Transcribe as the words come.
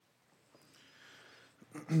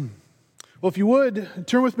Well, if you would,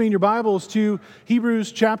 turn with me in your Bibles to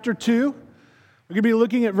Hebrews chapter 2. We're going to be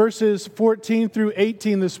looking at verses 14 through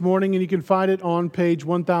 18 this morning, and you can find it on page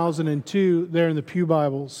 1002 there in the Pew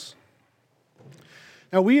Bibles.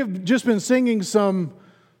 Now, we have just been singing some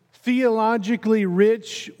theologically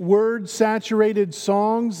rich, word-saturated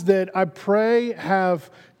songs that I pray have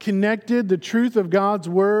connected the truth of God's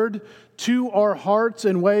Word to our hearts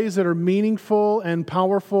in ways that are meaningful and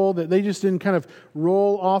powerful, that they just didn't kind of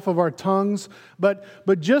roll off of our tongues. But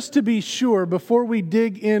just to be sure, before we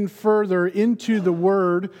dig in further into the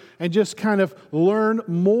Word and just kind of learn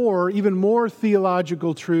more, even more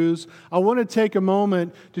theological truths, I want to take a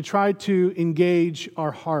moment to try to engage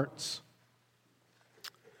our hearts.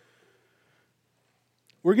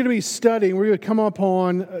 We're going to be studying, we're going to come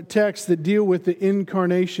upon texts that deal with the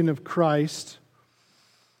incarnation of Christ.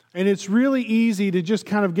 And it's really easy to just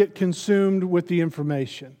kind of get consumed with the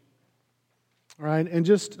information, all right, and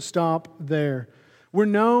just stop there. We're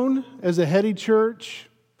known as a heady church.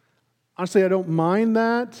 Honestly, I don't mind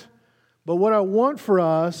that. But what I want for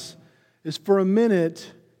us is for a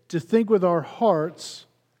minute to think with our hearts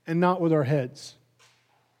and not with our heads,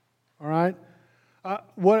 all right? I'm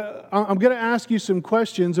going to ask you some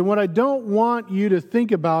questions, and what I don't want you to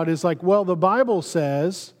think about is like, well, the Bible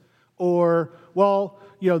says, or, well,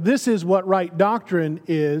 this is what right doctrine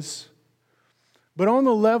is, but on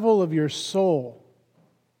the level of your soul,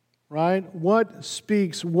 right? What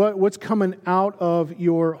speaks, what's coming out of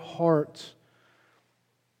your heart?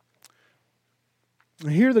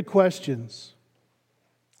 And here are the questions.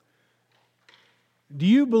 Do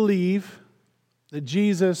you believe that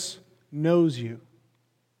Jesus knows you?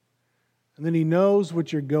 And then He knows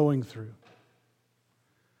what you're going through?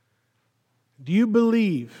 Do you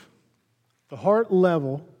believe the heart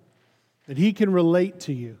level that He can relate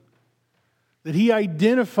to you, that He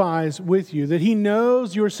identifies with you, that He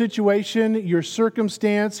knows your situation, your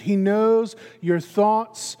circumstance, He knows your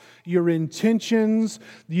thoughts, your intentions,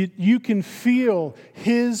 you can feel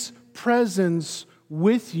His presence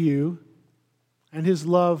with you and His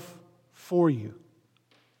love for you?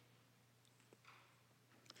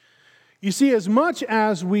 You see, as much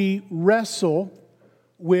as we wrestle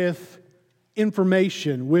with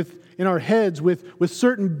information, in our heads with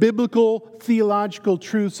certain biblical theological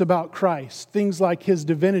truths about Christ, things like His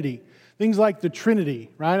divinity, things like the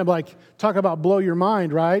Trinity, right? I'm like, talk about blow your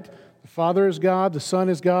mind, right? The Father is God, the Son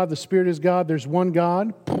is God, the Spirit is God, there's one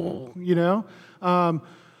God,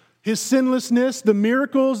 His sinlessness, the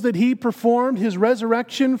miracles that He performed, His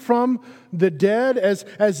resurrection from the dead,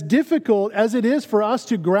 as difficult as it is for us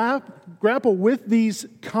to grapple with these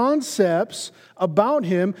concepts about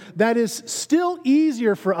Him, that is still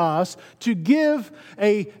easier for us to give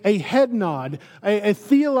a head nod, a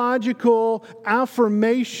theological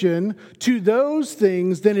affirmation to those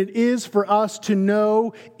things than it is for us to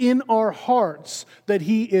know in our hearts that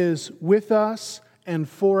He is with us and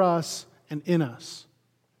for us and in us.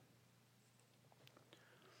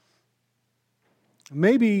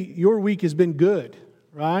 Maybe your week has been good,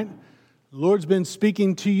 right? The Lord's been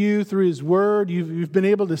speaking to you through His Word. You've been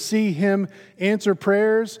able to see Him answer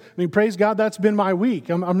prayers. I mean, praise God, that's been my week.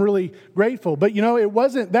 I'm really grateful. But it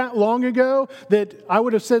wasn't that long ago that I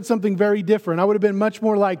would have said something very different. I would have been much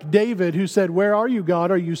more like David, who said, "Where are you,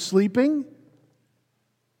 God? Are you sleeping?"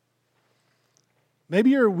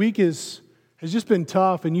 Maybe your week has just been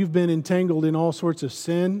tough and you've been entangled in all sorts of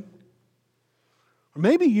sin. Or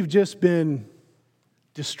maybe you've just been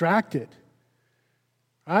distracted,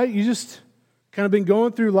 right? You just kind of been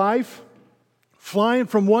going through life, flying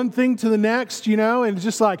from one thing to the next, and it's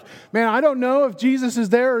just like, man, I don't know if Jesus is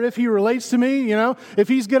there or if He relates to me, If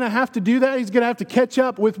He's going to have to do that, He's going to have to catch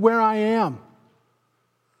up with where I am.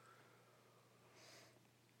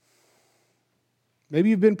 Maybe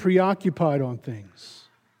you've been preoccupied on things.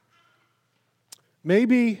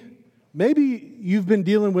 Maybe you've been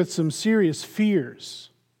dealing with some serious fears,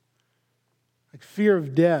 like fear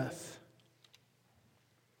of death,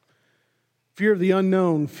 fear of the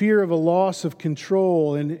unknown, fear of a loss of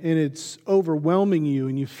control, and it's overwhelming you,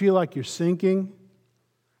 and you feel like you're sinking.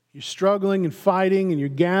 You're struggling and fighting, and you're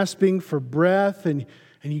gasping for breath, and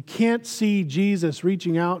you can't see Jesus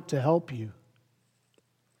reaching out to help you.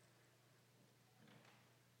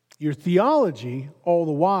 Your theology, all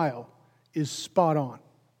the while, is spot on.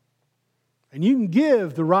 And you can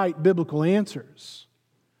give the right biblical answers.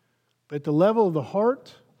 But at the level of the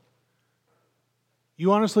heart,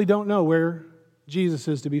 you honestly don't know where Jesus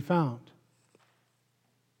is to be found.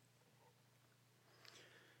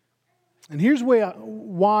 And here's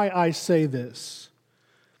why I say this.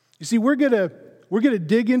 You see, we're going to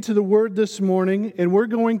dig into the Word this morning, and we're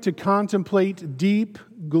going to contemplate deep,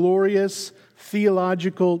 glorious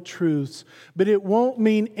theological truths, but it won't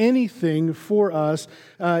mean anything for us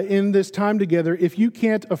in this time together if you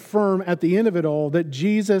can't affirm at the end of it all that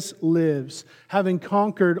Jesus lives, having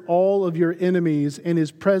conquered all of your enemies and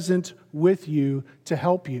is present with you to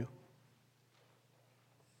help you.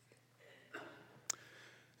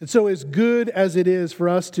 And so as good as it is for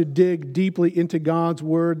us to dig deeply into God's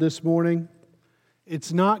Word this morning,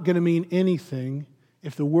 it's not going to mean anything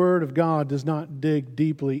if the Word of God does not dig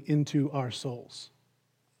deeply into our souls.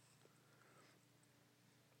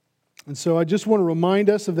 And so I just want to remind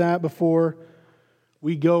us of that before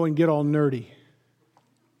we go and get all nerdy.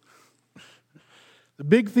 The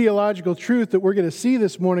big theological truth that we're going to see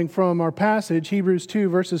this morning from our passage, Hebrews 2,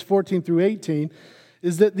 verses 14 through 18,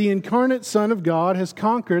 is that the incarnate Son of God has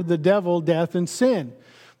conquered the devil, death, and sin.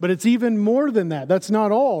 But it's even more than that. That's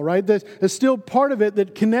not all, right? There's still part of it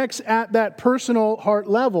that connects at that personal heart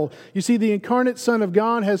level. You see, the incarnate Son of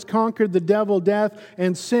God has conquered the devil, death,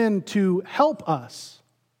 and sin to help us.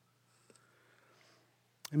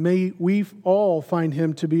 And may we all find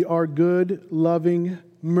Him to be our good, loving,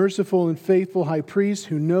 merciful, and faithful high priest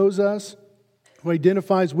who knows us, who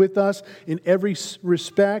identifies with us in every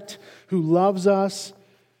respect, who loves us,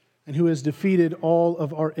 and who has defeated all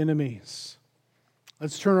of our enemies.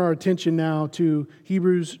 Let's turn our attention now to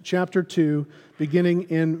Hebrews chapter 2, beginning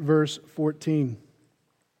in verse 14.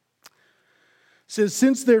 It says,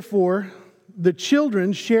 "Since therefore the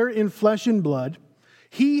children share in flesh and blood,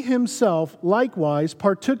 He Himself likewise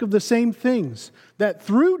partook of the same things, that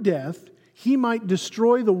through death He might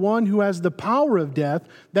destroy the one who has the power of death,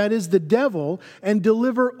 that is the devil, and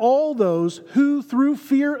deliver all those who through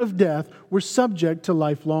fear of death were subject to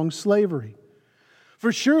lifelong slavery.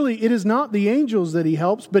 For surely it is not the angels that He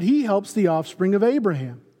helps, but He helps the offspring of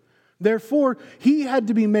Abraham. Therefore, He had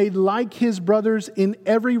to be made like His brothers in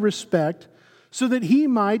every respect, so that He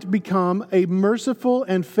might become a merciful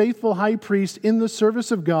and faithful high priest in the service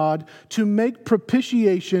of God to make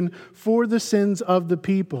propitiation for the sins of the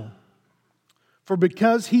people. For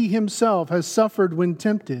because He Himself has suffered when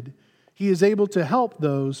tempted, He is able to help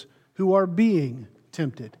those who are being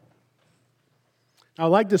tempted." I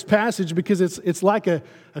like this passage because it's like a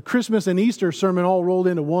Christmas and Easter sermon all rolled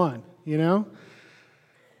into one, you know?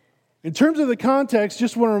 In terms of the context,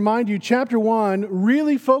 just want to remind you, chapter 1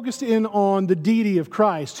 really focused in on the deity of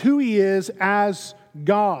Christ, who He is as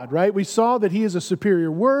God, right? We saw that He is a superior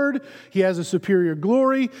word. He has a superior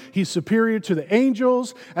glory. He's superior to the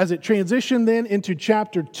angels. As it transitioned then into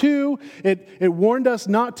chapter 2, it warned us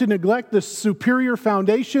not to neglect the superior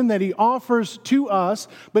foundation that He offers to us.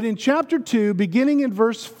 But in chapter 2, beginning in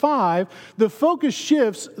verse 5, the focus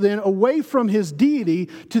shifts then away from His deity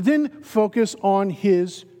to then focus on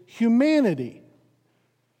His humanity.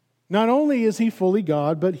 Not only is He fully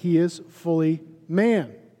God, but He is fully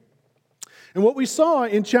man. And what we saw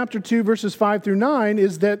in chapter 2, verses 5 through 9,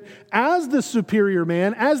 is that as the superior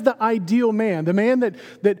man, as the ideal man, the man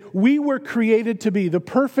that we were created to be, the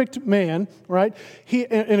perfect man, right? He,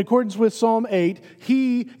 in accordance with Psalm 8,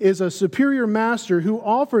 He is a superior master who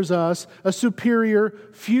offers us a superior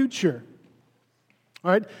future.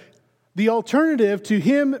 All right? The alternative to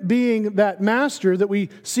Him being that master that we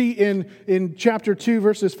see in chapter 2,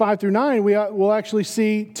 verses 5 through 9, we'll actually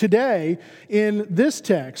see today in this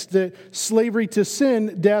text, that slavery to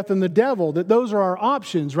sin, death, and the devil, that those are our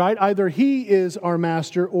options, right? Either He is our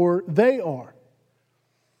master or they are.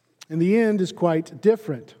 And the end is quite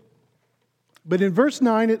different. But in verse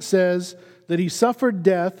 9 it says that He suffered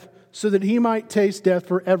death so that He might taste death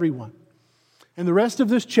for everyone. And the rest of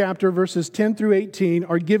this chapter, verses 10 through 18,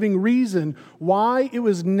 are giving reason why it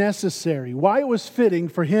was necessary, why it was fitting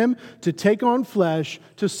for Him to take on flesh,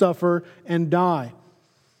 to suffer and die.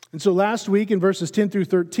 And so last week in verses 10 through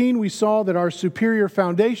 13, we saw that our superior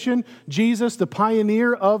foundation, Jesus, the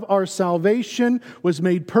pioneer of our salvation, was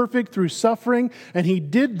made perfect through suffering, and He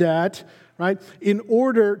did that, right, in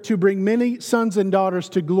order to bring many sons and daughters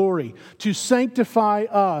to glory, to sanctify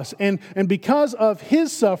us. And because of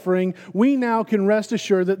His suffering, we now can rest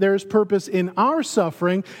assured that there is purpose in our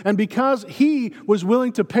suffering. And because He was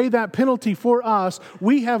willing to pay that penalty for us,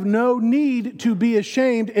 we have no need to be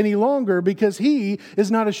ashamed any longer, because He is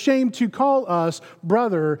not ashamed to call us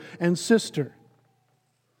brother and sister.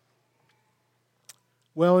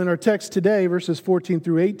 Well, in our text today, verses 14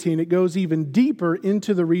 through 18, it goes even deeper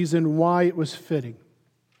into the reason why it was fitting,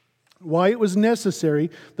 why it was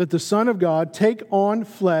necessary that the Son of God take on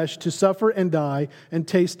flesh to suffer and die and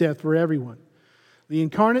taste death for everyone. The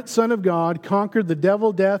incarnate Son of God conquered the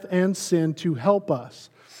devil, death, and sin to help us.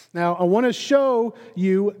 Now, I want to show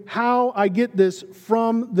you how I get this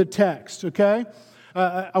from the text, okay?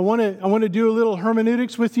 I want to do a little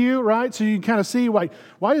hermeneutics with you, right? So you can kind of see why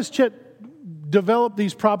does Chet develop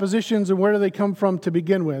these propositions and where do they come from to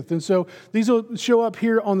begin with? And so these will show up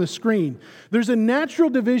here on the screen. There's a natural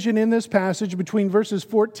division in this passage between verses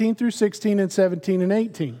 14 through 16 and 17 and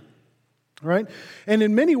 18, right? And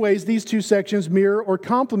in many ways, these two sections mirror or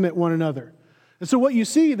complement one another. And so what you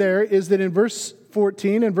see there is that in verse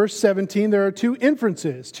 14 and verse 17, there are two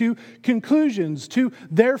inferences, two conclusions, two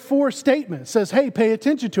therefore statements. It says, hey, pay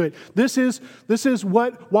attention to it. This is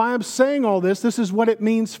why I'm saying all this. This is what it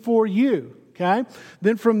means for you. Okay?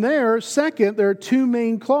 Then from there, second, there are two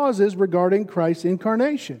main clauses regarding Christ's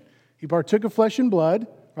incarnation. He partook of flesh and blood,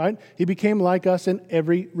 right? He became like us in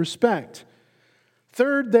every respect.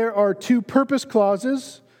 Third, there are two purpose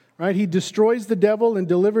clauses. Right? He destroys the devil and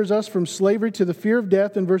delivers us from slavery to the fear of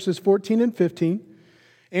death in verses 14 and 15.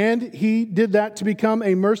 And he did that to become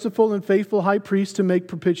a merciful and faithful high priest to make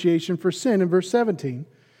propitiation for sin in verse 17.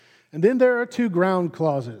 And then there are two ground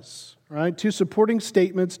clauses, right? Two supporting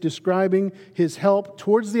statements describing his help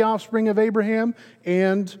towards the offspring of Abraham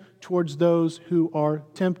and towards those who are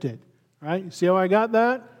tempted. Right? See how I got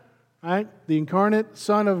that? Right? The incarnate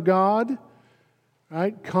Son of God,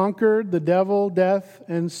 right, conquered the devil, death,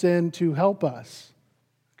 and sin to help us.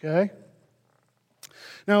 Okay?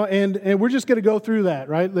 Now, and we're just going to go through that,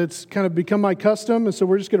 right? That's kind of become my custom, and so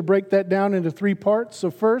we're just going to break that down into three parts. So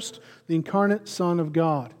first, the incarnate Son of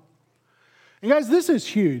God. And guys, this is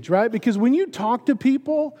huge, right? Because when you talk to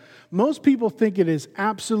people, most people think it is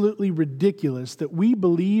absolutely ridiculous that we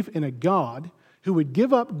believe in a God who would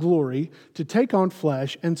give up glory to take on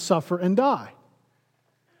flesh and suffer and die.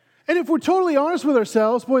 And if we're totally honest with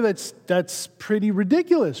ourselves, boy, that's pretty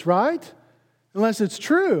ridiculous, right? Unless it's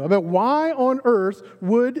true. I mean, why on earth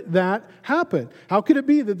would that happen? How could it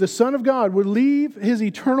be that the Son of God would leave his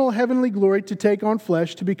eternal heavenly glory to take on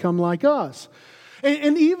flesh to become like us?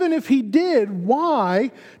 And even if he did,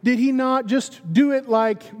 why did he not just do it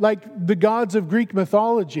like the gods of Greek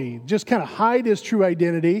mythology? Just kind of hide his true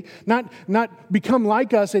identity, not become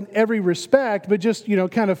like us in every respect, but just,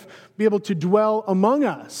 kind of be able to dwell among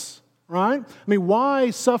us, right? I mean,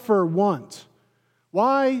 why suffer want?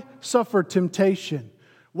 Why suffer temptation?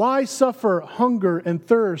 Why suffer hunger and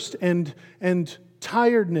thirst and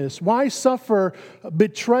tiredness? Why suffer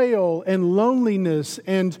betrayal and loneliness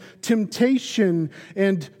and temptation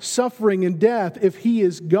and suffering and death if he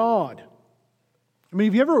is God? I mean,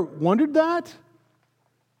 have you ever wondered that?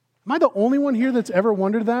 Am I the only one here that's ever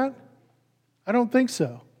wondered that? I don't think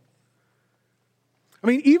so. I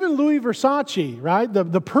mean, even Louis Versace, right,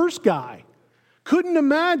 the purse guy, couldn't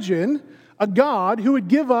imagine a God who would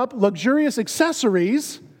give up luxurious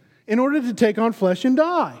accessories in order to take on flesh and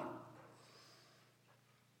die.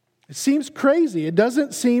 It seems crazy. It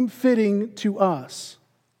doesn't seem fitting to us.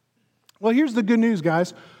 Well, here's the good news,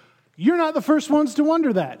 guys. You're not the first ones to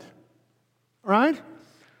wonder that, right?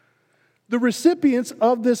 The recipients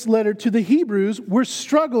of this letter to the Hebrews were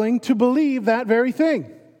struggling to believe that very thing.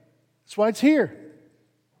 That's why it's here.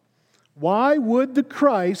 Why would the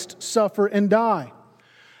Christ suffer and die?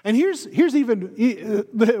 And here's even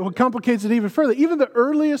what complicates it even further. Even the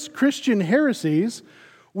earliest Christian heresies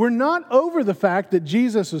were not over the fact that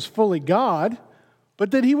Jesus was fully God,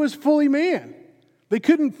 but that he was fully man. They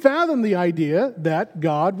couldn't fathom the idea that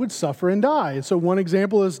God would suffer and die. And so one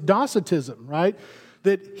example is Docetism, right?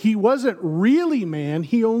 That he wasn't really man,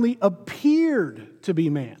 he only appeared to be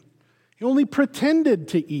man. He only pretended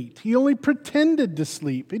to eat. He only pretended to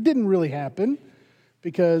sleep. It didn't really happen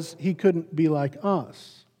because he couldn't be like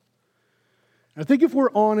us. I think if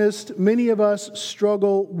we're honest, many of us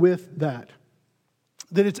struggle with that.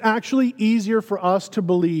 That it's actually easier for us to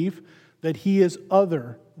believe that he is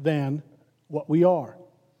other than what we are.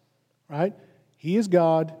 Right? He is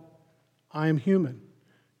God, I am human.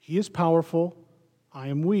 He is powerful, I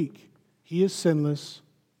am weak. He is sinless,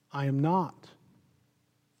 I am not.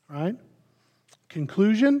 Right?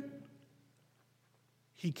 Conclusion,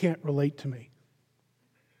 he can't relate to me.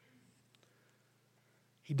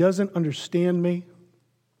 He doesn't understand me.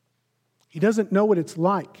 He doesn't know what it's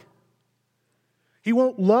like. He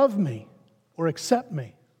won't love me or accept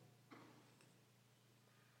me.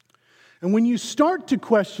 And when you start to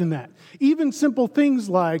question that, even simple things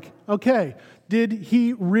like, okay, did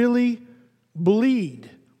he really bleed?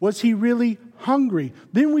 Was he really hungry?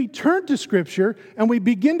 Then we turn to Scripture and we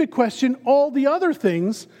begin to question all the other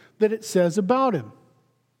things that it says about him.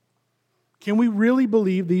 Can we really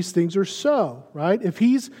believe these things are so, right?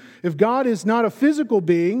 If God is not a physical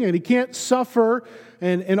being and he can't suffer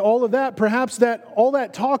and all of that, perhaps all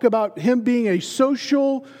that talk about him being a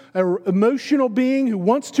social, emotional being who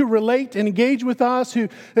wants to relate and engage with us,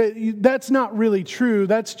 that's not really true.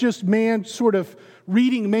 That's just man sort of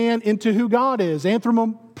reading man into who God is,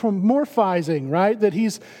 anthropomorphizing, right? That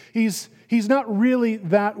He's not really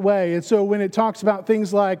that way. And so when it talks about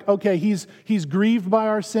things like, okay, he's grieved by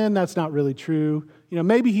our sin, that's not really true.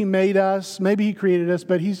 Maybe he made us, maybe he created us,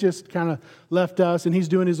 but he's just kind of left us and he's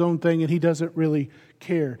doing his own thing and he doesn't really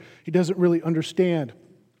care. He doesn't really understand.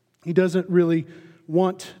 He doesn't really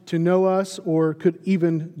want to know us or could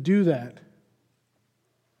even do that.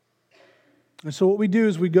 And so what we do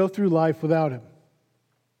is we go through life without him.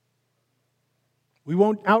 We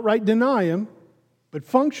won't outright deny him, but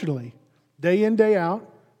functionally, day in, day out,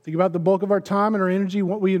 think about the bulk of our time and our energy,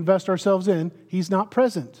 what we invest ourselves in, he's not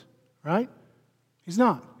present, right? He's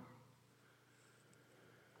not.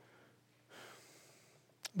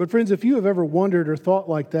 But friends, if you have ever wondered or thought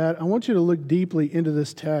like that, I want you to look deeply into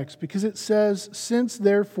this text because it says, since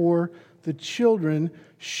therefore the children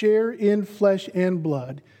share in flesh and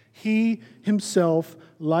blood, he himself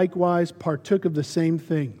likewise partook of the same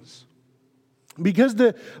things. Because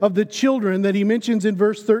of the children that he mentions in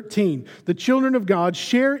verse 13, the children of God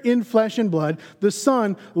share in flesh and blood, the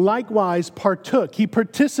Son likewise partook. He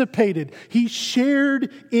participated. He shared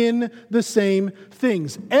in the same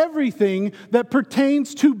things. Everything that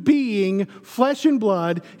pertains to being flesh and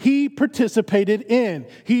blood, he participated in.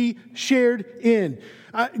 He shared in.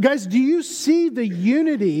 Guys, do you see the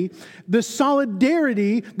unity, the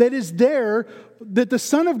solidarity that is there, that the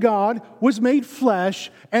Son of God was made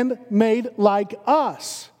flesh and made like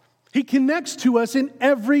us? He connects to us in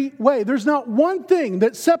every way. There's not one thing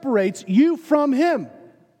that separates you from him.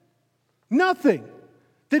 Nothing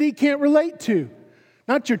that he can't relate to.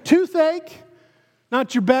 Not your toothache,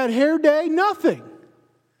 not your bad hair day, nothing.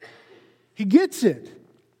 He gets it.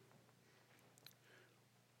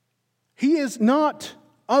 He is not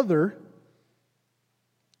other.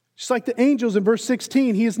 Just like the angels in verse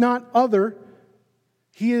 16, he is not other.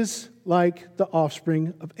 He is like the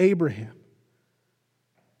offspring of Abraham.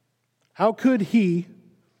 How could he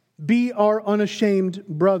be our unashamed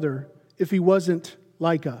brother if he wasn't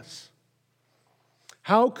like us?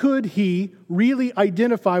 How could he really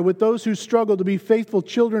identify with those who struggle to be faithful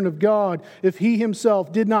children of God if he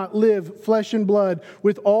himself did not live flesh and blood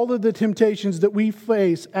with all of the temptations that we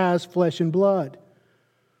face as flesh and blood?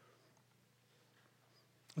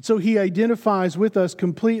 So he identifies with us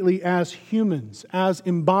completely as humans, as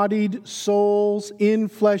embodied souls in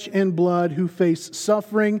flesh and blood who face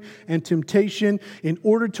suffering and temptation in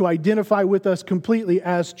order to identify with us completely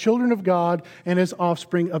as children of God and as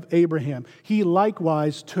offspring of Abraham. He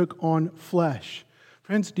likewise took on flesh.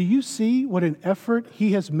 Friends, do you see what an effort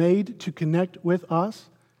he has made to connect with us?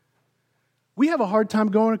 We have a hard time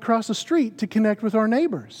going across the street to connect with our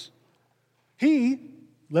neighbors. He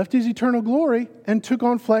left his eternal glory and took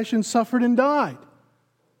on flesh and suffered and died.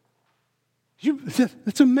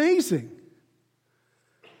 That's amazing.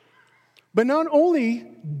 But not only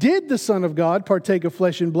did the Son of God partake of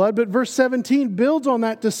flesh and blood, but verse 17 builds on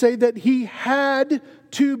that to say that he had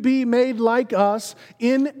to be made like us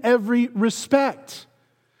in every respect.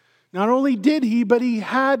 Not only did he, but he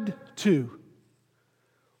had to.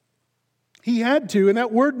 He had to, and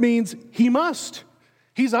that word means he must.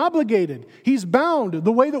 He's obligated. He's bound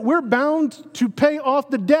the way that we're bound to pay off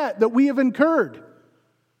the debt that we have incurred.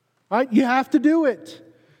 Right? You have to do it.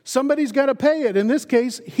 Somebody's got to pay it. In this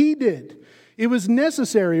case, he did. It was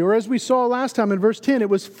necessary, or as we saw last time in verse 10, it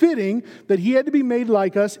was fitting that he had to be made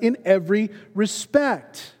like us in every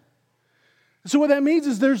respect. So what that means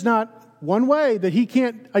is there's not one way that he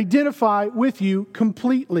can't identify with you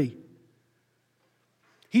completely.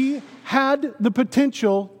 He had the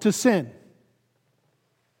potential to sin.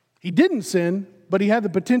 He didn't sin, but he had the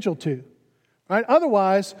potential to. Right?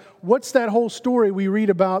 Otherwise, what's that whole story we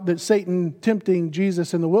read about that Satan tempting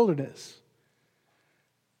Jesus in the wilderness?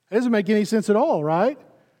 It doesn't make any sense at all, right?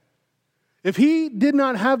 If he did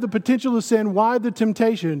not have the potential to sin, why the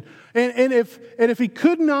temptation? And if he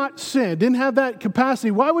could not sin, didn't have that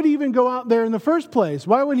capacity, why would he even go out there in the first place?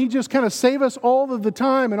 Why wouldn't he just kind of save us all of the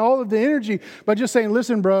time and all of the energy by just saying,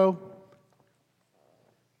 listen, bro,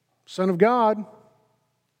 Son of God,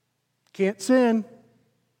 can't sin.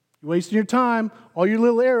 You're wasting your time. All your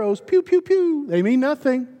little arrows, pew, pew, pew, they mean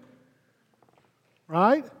nothing.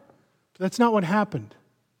 Right? That's not what happened.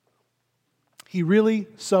 He really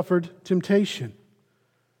suffered temptation,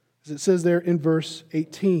 as it says there in verse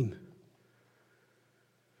 18.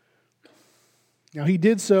 Now he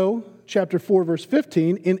did so chapter 4, verse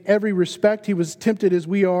 15, in every respect he was tempted as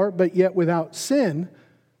we are, but yet without sin.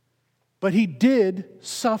 But he did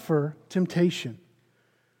suffer temptation.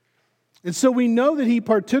 And so we know that he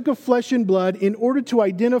partook of flesh and blood in order to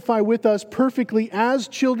identify with us perfectly as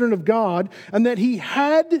children of God, and that he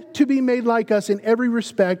had to be made like us in every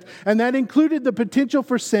respect, and that included the potential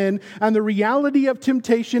for sin and the reality of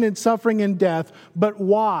temptation and suffering and death. But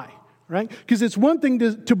why? Right? Because it's one thing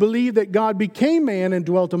to believe that God became man and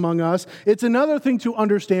dwelt among us. It's another thing to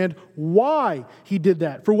understand why he did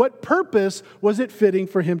that. For what purpose was it fitting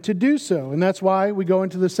for him to do so? And that's why we go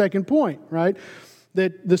into the second point, right?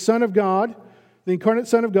 That the Son of God, the incarnate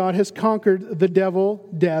Son of God, has conquered the devil,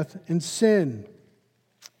 death, and sin.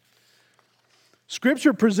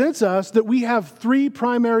 Scripture presents us that we have three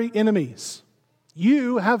primary enemies.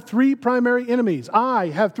 You have three primary enemies. I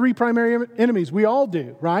have three primary enemies. We all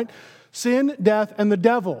do, right? Sin, death, and the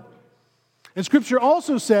devil. And Scripture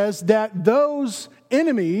also says that those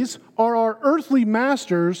enemies are our earthly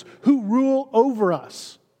masters who rule over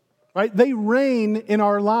us, right? They reign in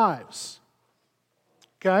our lives.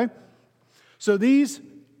 Okay? So these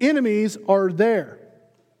enemies are there.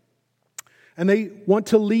 And they want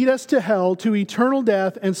to lead us to hell, to eternal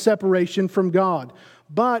death and separation from God.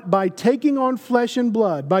 But by taking on flesh and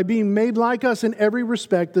blood, by being made like us in every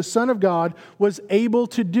respect, the Son of God was able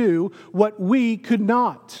to do what we could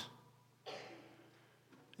not.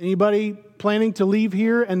 Anybody planning to leave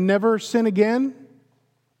here and never sin again?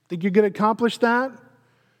 Think you're going to accomplish that?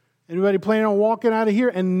 Anybody planning on walking out of here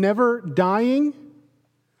and never dying?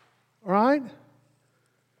 All right?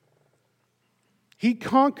 He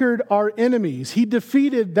conquered our enemies. He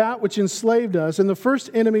defeated that which enslaved us. And the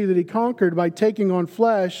first enemy that he conquered by taking on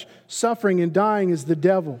flesh, suffering, and dying is the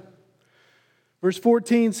devil. Verse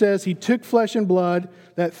 14 says, he took flesh and blood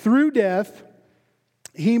that through death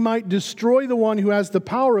he might destroy the one who has the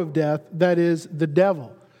power of death, that is, the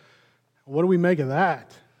devil. What do we make of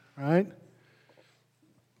that? Right?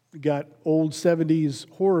 We got old 70s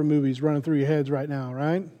horror movies running through your heads right now,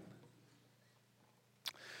 right?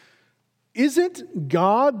 Isn't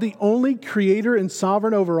God the only creator and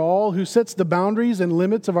sovereign over all who sets the boundaries and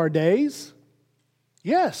limits of our days?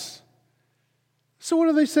 Yes. So what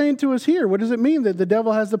are they saying to us here? What does it mean that the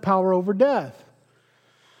devil has the power over death?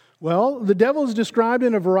 Well, the devil is described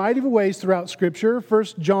in a variety of ways throughout Scripture. 1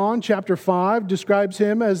 John chapter 5 describes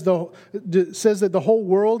him as says that the whole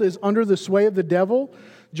world is under the sway of the devil.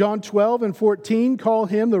 John 12 and 14 call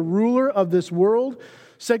him the ruler of this world.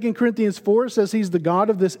 2 Corinthians 4 says he's the God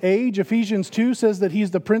of this age. Ephesians 2 says that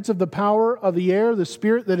he's the prince of the power of the air, the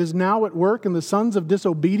spirit that is now at work in the sons of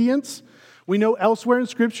disobedience. We know elsewhere in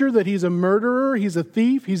Scripture that he's a murderer, he's a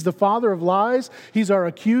thief, he's the father of lies, he's our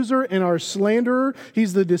accuser and our slanderer,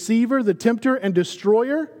 he's the deceiver, the tempter, and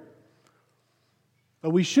destroyer.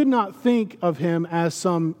 But we should not think of him as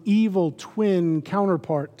some evil twin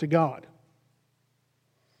counterpart to God.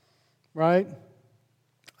 Right?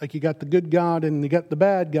 Like you got the good God and you got the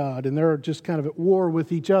bad God, and they're just kind of at war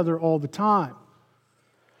with each other all the time.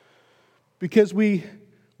 Because we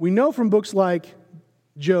know from books like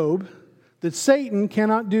Job that Satan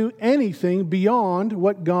cannot do anything beyond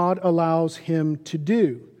what God allows him to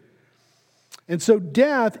do. And so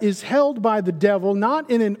death is held by the devil not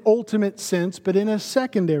in an ultimate sense, but in a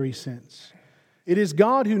secondary sense. It is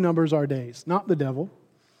God who numbers our days, not the devil.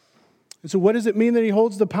 And so what does it mean that he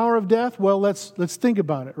holds the power of death? Well, let's think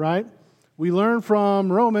about it, right? We learn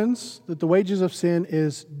from Romans that the wages of sin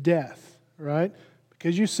is death, right?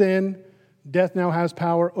 Because you sin, death now has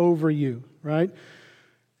power over you, right?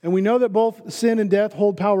 And we know that both sin and death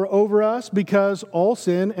hold power over us because all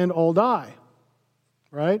sin and all die,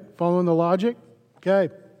 right? Following the logic?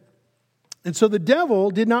 Okay. And so the devil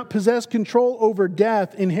did not possess control over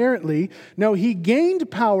death inherently. No, he gained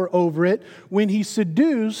power over it when he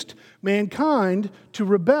seduced mankind to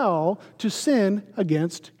rebel, to sin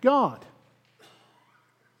against God.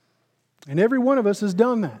 And every one of us has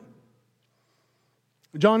done that.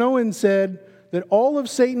 John Owen said that all of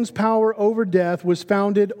Satan's power over death was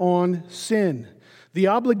founded on sin. The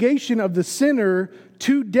obligation of the sinner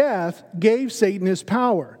to death gave Satan his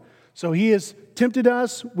power. So he has tempted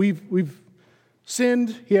us, we've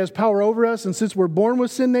sinned, he has power over us, and since we're born with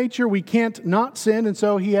sin nature, we can't not sin, and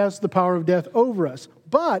so he has the power of death over us.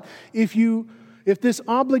 But if this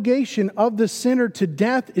obligation of the sinner to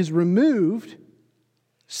death is removed,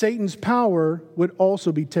 Satan's power would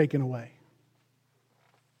also be taken away.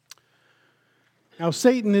 Now,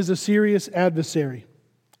 Satan is a serious adversary,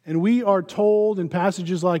 and we are told in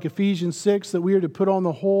passages like Ephesians 6 that we are to put on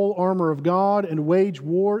the whole armor of God and wage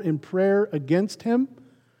war in prayer against him.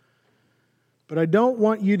 But I don't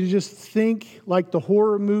want you to just think like the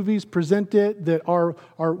horror movies present it, that our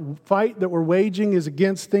fight that we're waging is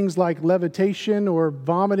against things like levitation or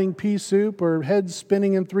vomiting pea soup or heads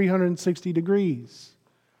spinning in 360 degrees.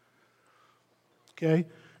 Okay?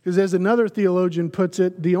 Because as another theologian puts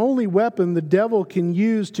it, the only weapon the devil can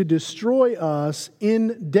use to destroy us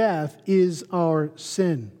in death is our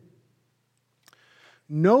sin.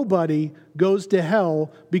 Nobody goes to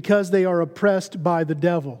hell because they are oppressed by the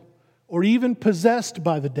devil or even possessed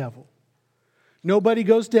by the devil. Nobody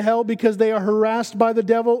goes to hell because they are harassed by the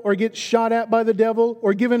devil or get shot at by the devil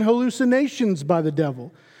or given hallucinations by the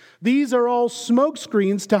devil. These are all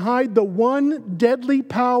smokescreens to hide the one deadly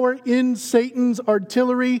power in Satan's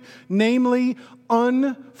artillery, namely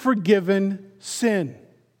unforgiven sin.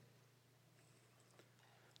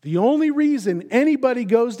 The only reason anybody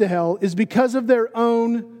goes to hell is because of their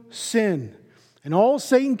own sin. And all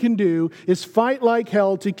Satan can do is fight like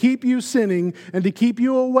hell to keep you sinning and to keep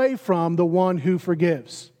you away from the one who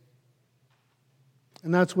forgives.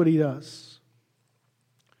 And that's what he does.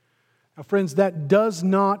 Now, friends, that does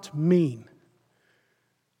not mean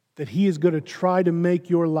that he is going to try to make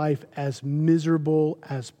your life as miserable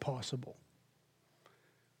as possible.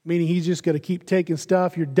 Meaning he's just going to keep taking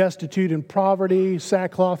stuff. You're destitute in poverty,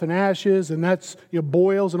 sackcloth and ashes, and that's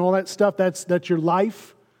boils and all that stuff. That's your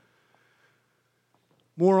life.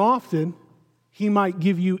 More often, he might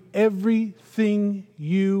give you everything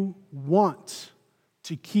you want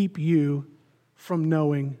to keep you from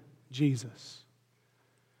knowing Jesus.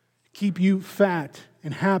 Keep you fat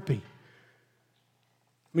and happy.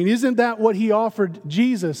 I mean, isn't that what he offered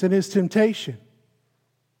Jesus in his temptation?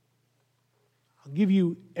 I'll give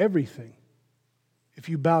you everything if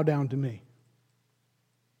you bow down to me.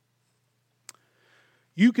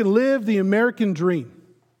 You can live the American dream.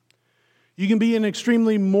 You can be an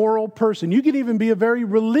extremely moral person. You can even be a very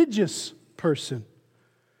religious person,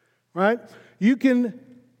 right? You can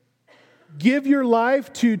give your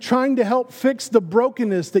life to trying to help fix the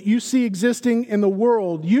brokenness that you see existing in the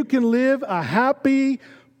world. You can live a happy,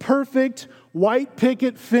 perfect, white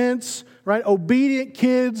picket fence, right? Obedient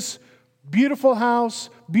kids, beautiful house,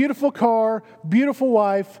 beautiful car, beautiful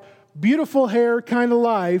wife, beautiful hair kind of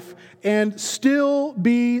life, and still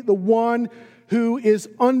be the one who is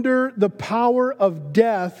under the power of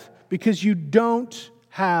death because you don't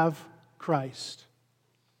have Christ.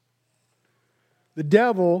 The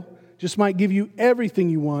devil just might give you everything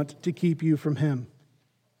you want to keep you from him.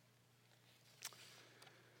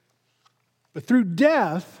 But through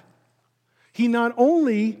death, he not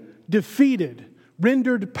only defeated,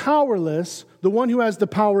 rendered powerless the one who has the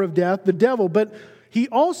power of death, the devil, but he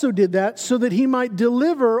also did that so that he might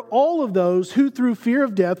deliver all of those who through fear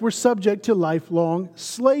of death were subject to lifelong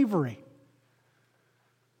slavery.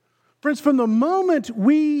 Friends, from the moment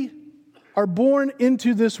we are born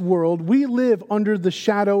into this world, we live under the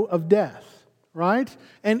shadow of death, right?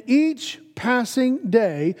 And each passing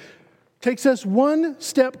day takes us one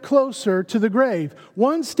step closer to the grave,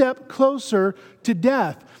 one step closer to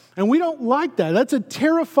death. And we don't like that. That's a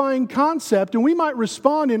terrifying concept, and we might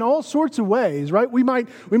respond in all sorts of ways, right? We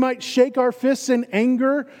might shake our fists in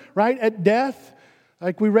anger, right, at death,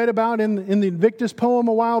 like we read about in the Invictus poem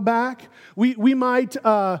a while back. We might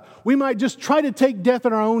just try to take death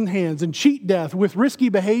in our own hands and cheat death with risky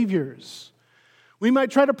behaviors. We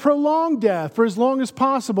might try to prolong death for as long as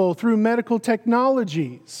possible through medical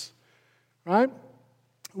technologies, right?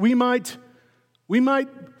 We might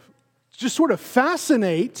just sort of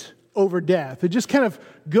fascinate over death. It just kind of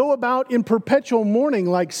go about in perpetual mourning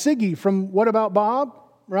like Siggy from What About Bob,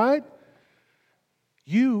 right?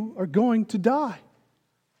 You are going to die.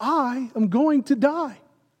 I am going to die.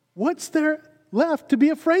 What's there left to be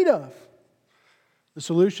afraid of? The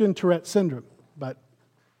solution, Tourette syndrome, but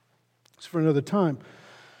it's for another time.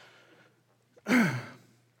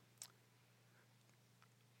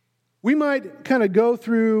 We might kind of go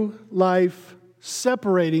through life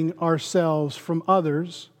separating ourselves from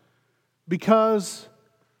others because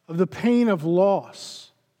of the pain of loss.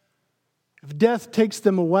 If death takes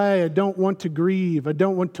them away, I don't want to grieve, I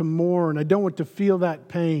don't want to mourn, I don't want to feel that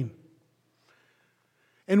pain.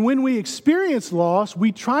 And when we experience loss,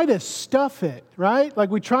 we try to stuff it, right? Like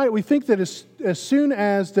we think that as soon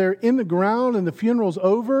as they're in the ground and the funeral's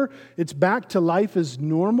over, it's back to life as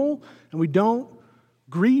normal, and we don't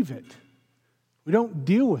grieve it. We don't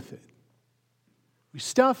deal with it. We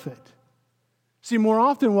stuff it. See, more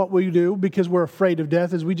often what we do, because we're afraid of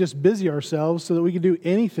death, is we just busy ourselves so that we can do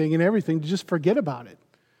anything and everything to just forget about it.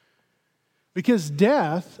 Because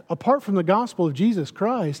death, apart from the gospel of Jesus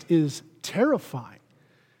Christ, is terrifying.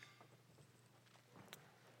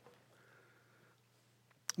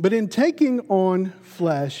 But in taking on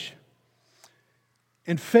flesh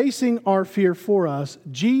and facing our fear for us,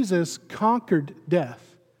 Jesus conquered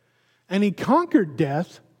death. And he conquered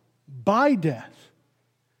death by death.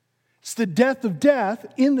 It's the death of death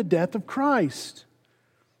in the death of Christ.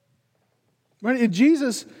 Right? And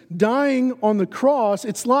Jesus dying on the cross,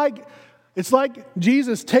 it's like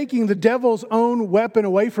Jesus taking the devil's own weapon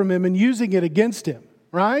away from him and using it against him,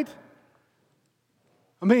 right?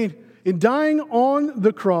 I mean, in dying on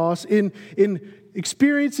the cross, in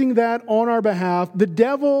experiencing that on our behalf, the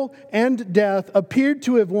devil and death appeared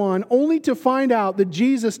to have won, only to find out that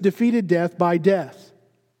Jesus defeated death by death.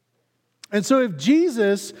 And so if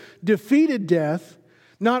Jesus defeated death,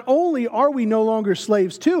 not only are we no longer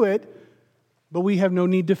slaves to it, but we have no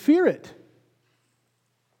need to fear it.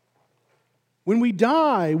 When we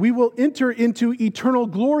die, we will enter into eternal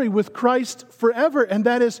glory with Christ forever, and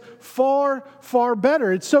that is far, far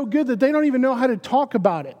better. It's so good that they don't even know how to talk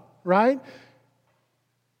about it, right?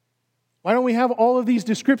 Why don't we have all of these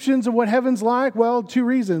descriptions of what heaven's like? Well, 2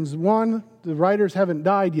 reasons. 1, the writers haven't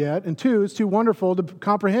died yet, and 2, it's too wonderful to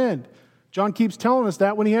comprehend. John keeps telling us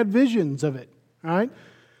that when he had visions of it, right?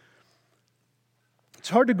 It's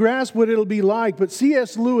hard to grasp what it'll be like, but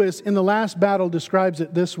C.S. Lewis in The Last Battle describes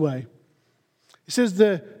it this way. He says,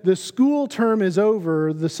 the school term is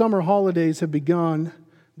over, the summer holidays have begun,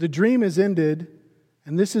 the dream is ended,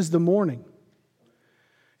 and this is the morning.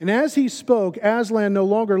 And as he spoke, Aslan no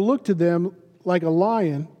longer looked to them like a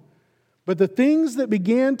lion, but the things that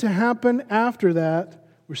began to happen after that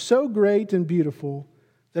were so great and beautiful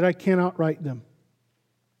that I cannot write them.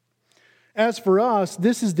 As for us,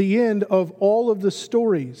 this is the end of all of the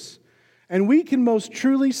stories, and we can most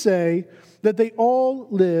truly say that they all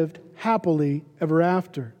lived happily ever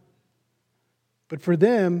after. But for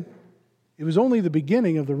them, it was only the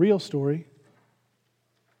beginning of the real story.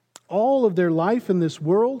 All of their life in this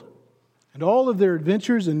world and all of their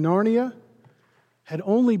adventures in Narnia had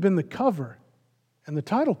only been the cover and the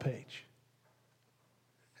title page.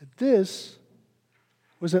 And this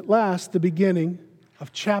was at last the beginning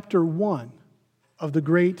of chapter 1 of the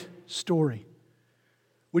great story,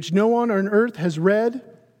 which no one on earth has read,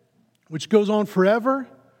 which goes on forever,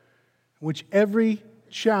 which every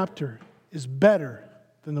chapter is better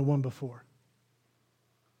than the one before.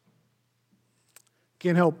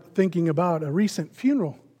 Can't help thinking about a recent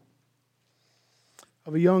funeral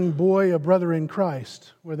of a young boy, a brother in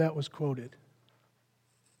Christ, where that was quoted.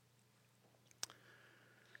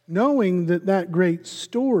 Knowing that that great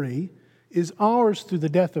story is ours through the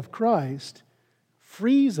death of Christ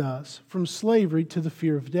frees us from slavery to the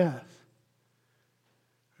fear of death.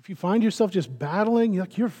 If you find yourself just battling,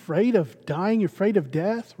 you're afraid of dying, you're afraid of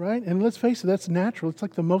death, right? And let's face it, that's natural. It's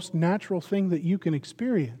like the most natural thing that you can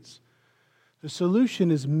experience. The solution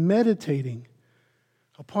is meditating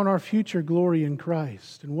upon our future glory in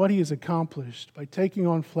Christ and what He has accomplished by taking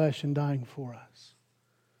on flesh and dying for us.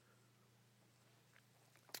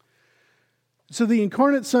 So the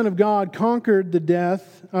incarnate Son of God conquered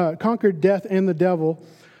death and the devil.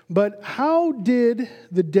 But how did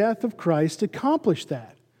the death of Christ accomplish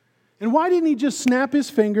that? And why didn't He just snap His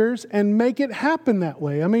fingers and make it happen that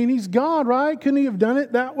way? I mean, He's God, right? Couldn't He have done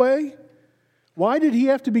it that way? Why did He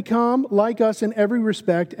have to become like us in every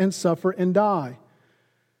respect and suffer and die?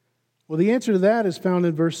 Well, the answer to that is found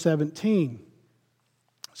in verse 17.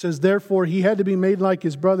 It says, therefore, He had to be made like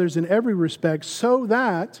His brothers in every respect so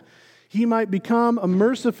that He might become a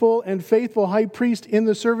merciful and faithful high priest in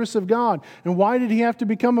the service of God. And why did He have to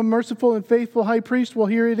become a merciful and faithful high priest? Well,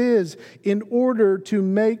 here it is. In order to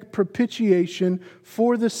make propitiation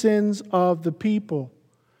for the sins of the people.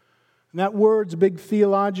 And that word's a big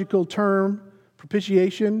theological term.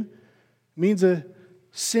 Propitiation means a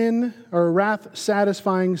sin or a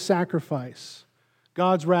wrath-satisfying sacrifice.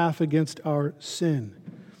 God's wrath against our sin.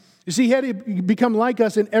 You see, He had to become like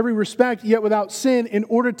us in every respect, yet without sin, in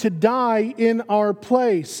order to die in our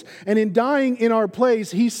place. And in dying in our place,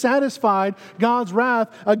 He satisfied God's wrath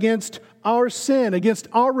against our sin, against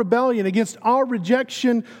our rebellion, against our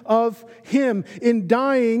rejection of Him. In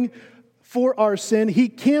dying for our sin, He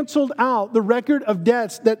canceled out the record of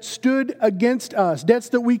debts that stood against us, debts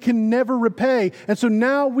that we can never repay. And so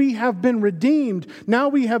now we have been redeemed. Now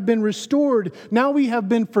we have been restored. Now we have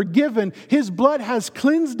been forgiven. His blood has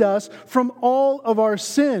cleansed us from all of our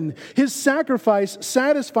sin. His sacrifice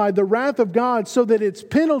satisfied the wrath of God so that its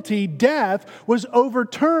penalty, death, was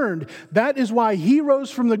overturned. That is why He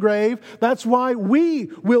rose from the grave. That's why we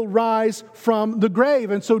will rise from the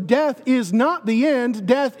grave. And so death is not the end.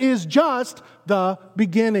 Death is just the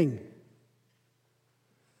beginning.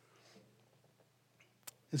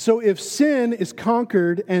 And so if sin is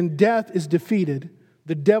conquered and death is defeated,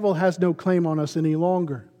 The devil has no claim on us any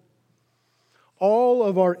longer. All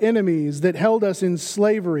of our enemies that held us in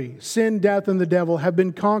slavery, sin, death, and the devil, have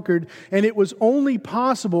been conquered, and it was only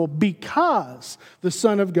possible because the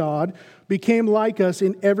Son of God became like us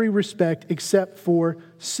in every respect except for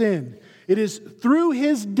sin. It is through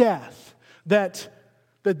His death that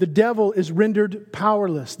the devil is rendered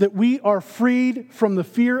powerless, that we are freed from the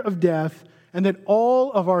fear of death, and that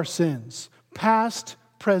all of our sins, past,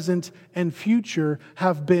 present, and future,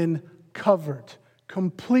 have been covered,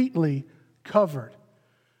 completely covered.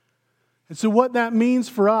 And so what that means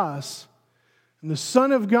for us, and the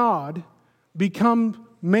Son of God become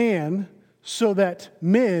man so that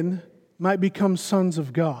men might become sons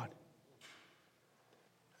of God.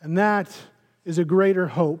 And that is a greater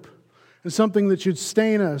hope and something that should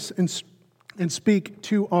sustain us and speak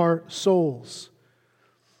to our souls.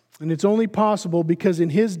 And it's only possible because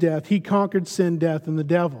in His death, He conquered sin, death, and the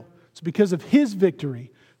devil. It's because of His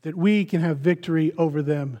victory that we can have victory over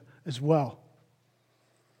them as well.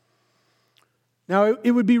 Now,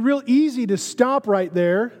 it would be real easy to stop right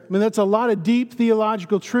there. I mean, that's a lot of deep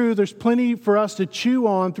theological truth. There's plenty for us to chew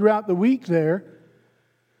on throughout the week there.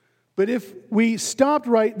 But if we stopped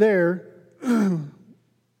right there,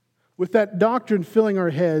 with that doctrine filling our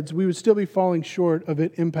heads, we would still be falling short of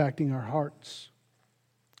it impacting our hearts.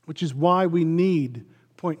 Which is why we need,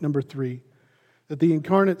 point number 3, that the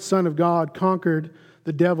incarnate Son of God conquered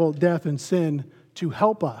the devil, death, and sin to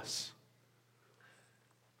help us.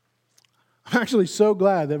 I'm actually so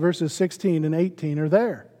glad that verses 16 and 18 are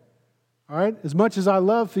there. All right? As much as I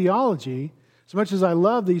love theology, as much as I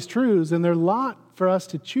love these truths, and there's a lot for us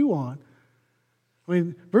to chew on. I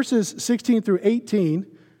mean, verses 16 through 18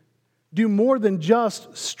 do more than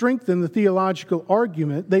just strengthen the theological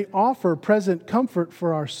argument. They offer present comfort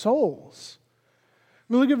for our souls.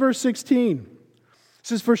 I mean, look at verse 16. It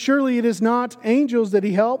says, "For surely it is not angels that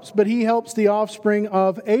He helps, but He helps the offspring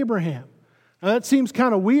of Abraham." Now that seems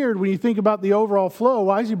kind of weird when you think about the overall flow.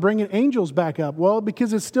 Why is He bringing angels back up? Well,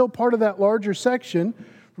 because it's still part of that larger section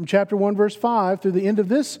from chapter 1, verse 5 through the end of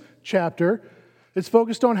this chapter. It's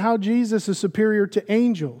focused on how Jesus is superior to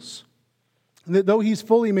angels. And that though He's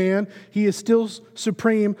fully man, He is still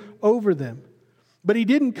supreme over them. But He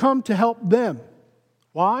didn't come to help them.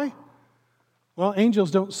 Why? Well,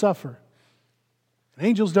 angels don't suffer.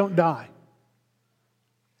 Angels don't die.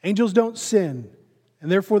 Angels don't sin.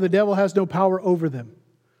 And therefore the devil has no power over them.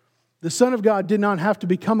 The Son of God did not have to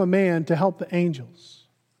become a man to help the angels.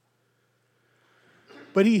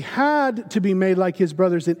 But He had to be made like His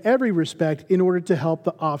brothers in every respect in order to help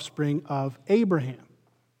the offspring of Abraham.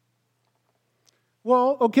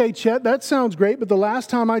 Well, okay, Chet, that sounds great, but the last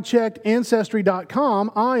time I checked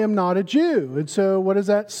Ancestry.com, I am not a Jew. And so what does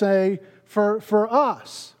that say for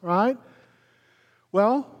us, right?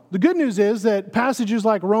 Well, the good news is that passages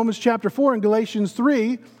like Romans chapter 4 and Galatians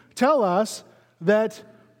 3 tell us that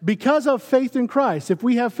because of faith in Christ, if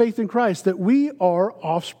we have faith in Christ, that we are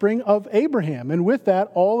offspring of Abraham. And with that,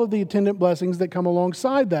 all of the attendant blessings that come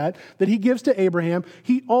alongside that He gives to Abraham,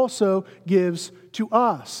 He also gives to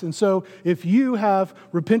us. And so if you have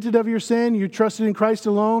repented of your sin, you trusted in Christ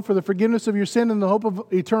alone for the forgiveness of your sin and the hope of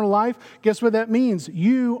eternal life, guess what that means?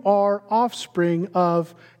 You are offspring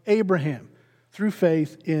of Abraham through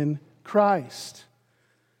faith in Christ.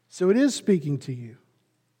 So it is speaking to you.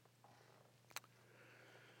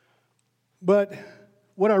 But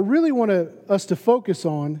what I really want us to focus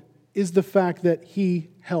on is the fact that He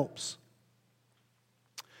helps.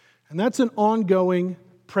 And that's an ongoing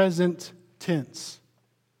present tense.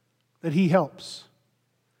 That He helps.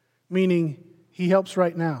 Meaning He helps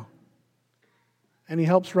right now. And He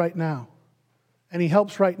helps right now. And He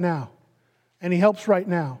helps right now. And He helps right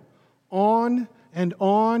now. On and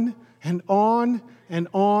on and on and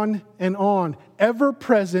on and on.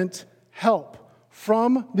 Ever-present help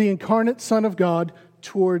from the incarnate Son of God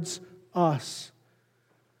towards us.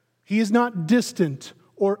 He is not distant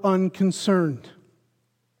or unconcerned.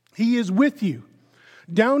 He is with you.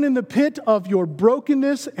 Down in the pit of your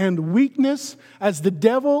brokenness and weakness, as the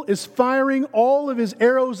devil is firing all of his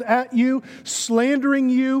arrows at you, slandering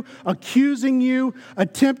you, accusing you,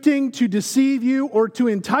 attempting to deceive you or to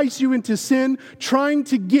entice you into sin, trying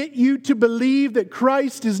to get you to believe that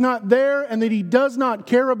Christ is not there and that He does not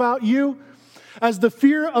care about you. As the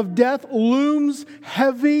fear of death looms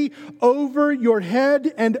heavy over your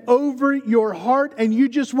head and over your heart, and you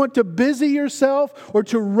just want to busy yourself or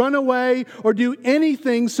to run away or do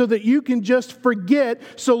anything so that you can just forget,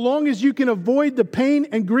 so long as you can avoid the pain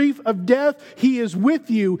and grief of death, He is with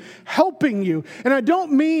you, helping you. And I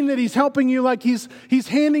don't mean that He's helping you like He's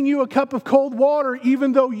handing you a cup of cold water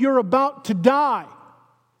even though you're about to die.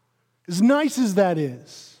 As nice as that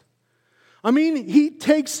is. I mean, he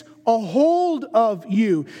takes a hold of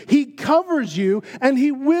you. He covers you, and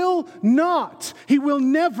he will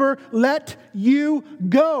never let you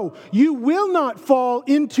go. You will not fall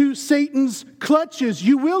into Satan's clutches.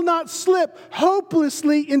 You will not slip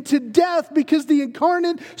hopelessly into death, because the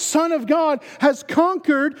incarnate Son of God has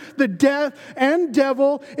conquered the death and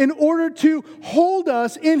devil in order to hold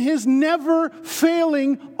us in his never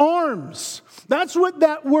failing arms. That's what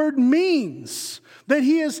that word means. That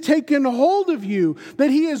he has taken hold of you,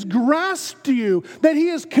 that he has grasped you, that he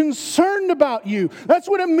is concerned about you. That's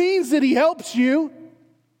what it means that he helps you.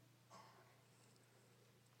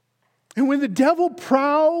 And when the devil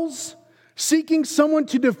prowls, seeking someone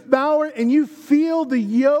to devour, and you feel the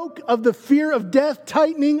yoke of the fear of death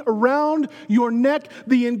tightening around your neck,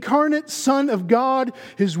 the incarnate Son of God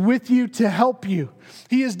is with you to help you.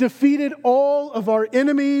 He has defeated all of our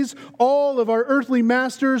enemies, all of our earthly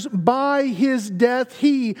masters by his death.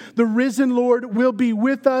 He, the risen Lord, will be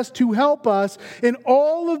with us to help us in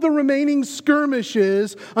all of the remaining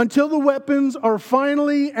skirmishes until the weapons are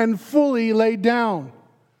finally and fully laid down.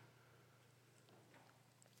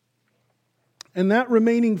 And that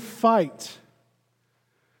remaining fight,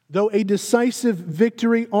 though a decisive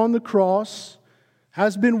victory on the cross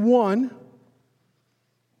has been won,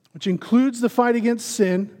 which includes the fight against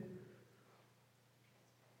sin,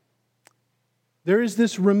 there is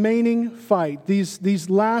this remaining fight, these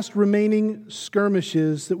last remaining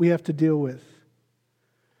skirmishes that we have to deal with.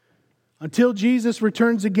 Until Jesus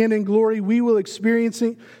returns again in glory, we will experience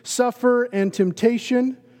suffer and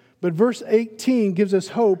temptation. But verse 18 gives us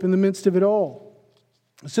hope in the midst of it all.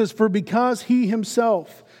 It says, "For because he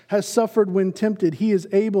himself has suffered when tempted, he is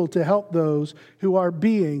able to help those who are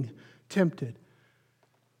being tempted."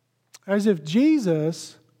 As if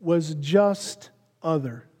Jesus was just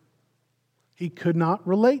other. He could not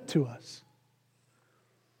relate to us.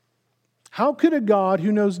 How could a God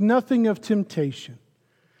who knows nothing of temptation,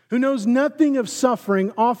 who knows nothing of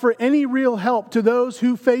suffering, offer any real help to those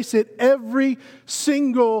who face it every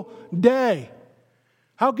single day?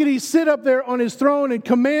 How could he sit up there on his throne and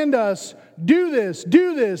command us, do this,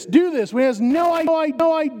 do this, do this, when he has no idea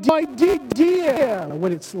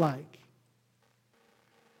what it's like?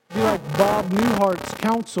 It'd be like Bob Newhart's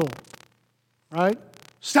counsel, right?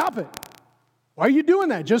 Stop it. Why are you doing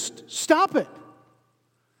that? Just stop it.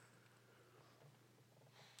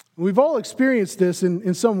 We've all experienced this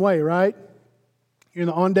in some way, right? You're in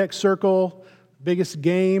the on-deck circle, biggest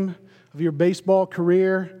game of your baseball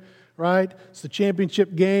career, right? It's the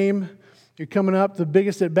championship game. You're coming up, the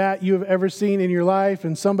biggest at bat you have ever seen in your life,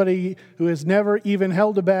 and somebody who has never even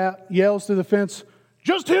held a bat yells through the fence,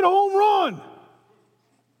 "Just hit a home run!"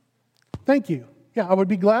 Thank you. Yeah, I would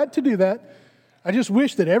be glad to do that. I just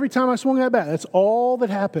wish that every time I swung that bat, that's all that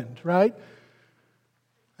happened, right?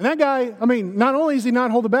 And that guy, I mean, not only does he not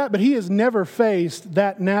hold the bat, but he has never faced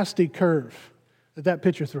that nasty curve that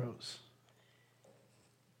pitcher throws.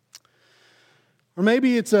 Or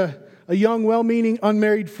maybe it's a young, well-meaning,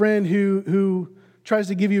 unmarried friend who tries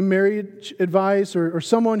to give you marriage advice, or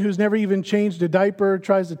someone who's never even changed a diaper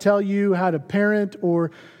tries to tell you how to parent,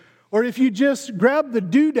 or if you just grab the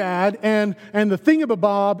doodad and the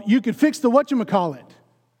thingamabob, you could fix the whatchamacallit,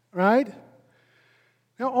 right?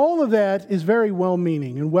 Now, all of that is very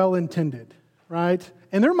well-meaning and well-intended, right?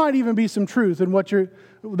 And there might even be some truth in what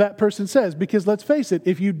that person says, because let's face it,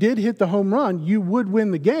 if you did hit the home run, you would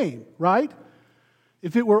win the game, right?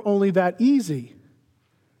 If it were only that easy.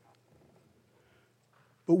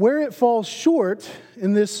 But where it falls short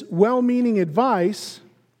in this well-meaning advice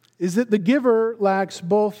is that the giver lacks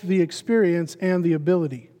both the experience and the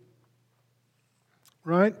ability,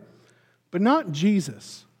 right? But not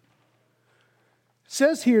Jesus. It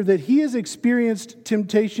says here that he has experienced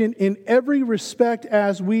temptation in every respect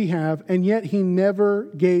as we have, and yet he never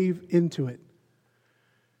gave into it.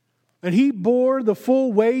 And he bore the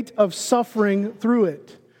full weight of suffering through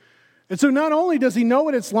it. And so not only does he know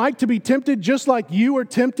what it's like to be tempted just like you are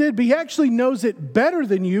tempted, but he actually knows it better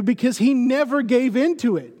than you because he never gave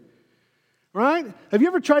into it. Right? Have you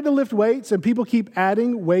ever tried to lift weights and people keep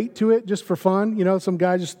adding weight to it just for fun? You know, some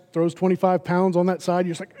guy just throws 25 pounds on that side.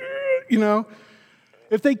 You're just like, you know.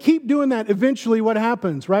 If they keep doing that, eventually what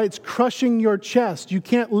happens, right? It's crushing your chest. You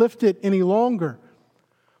can't lift it any longer.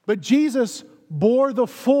 But Jesus bore the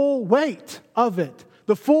full weight of it,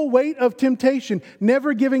 the full weight of temptation,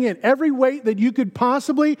 never giving in. Every weight that you could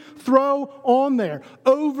possibly throw on there,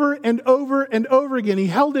 over and over and over again. He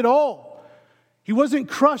held it all. He wasn't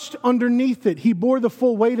crushed underneath it. He bore the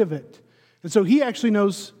full weight of it. And so he actually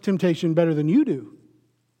knows temptation better than you do,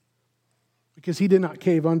 because he did not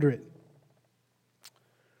cave under it.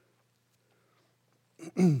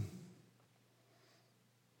 I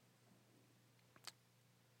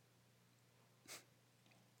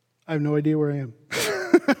have no idea where I am.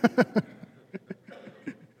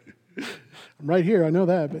 I'm right here, I know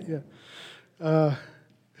that, but yeah.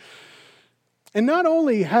 And not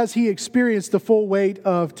only has he experienced the full weight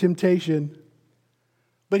of temptation,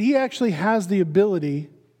 but he actually has the ability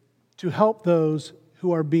to help those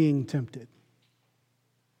who are being tempted.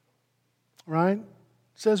 Right? It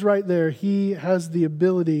says right there, he has the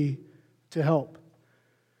ability to help.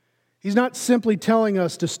 He's not simply telling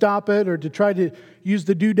us to stop it or to try to use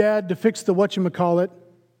the doodad to fix the whatchamacallit.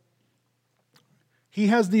 He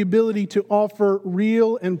has the ability to offer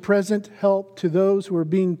real and present help to those who are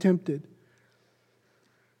being tempted.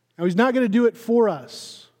 Now, he's not going to do it for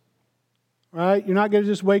us, right? You're not going to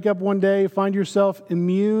just wake up one day, find yourself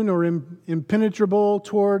immune or impenetrable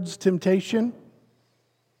towards temptation.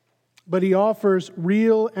 But he offers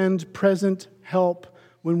real and present help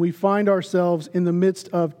when we find ourselves in the midst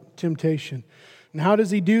of temptation. And how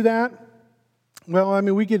does he do that? Well, I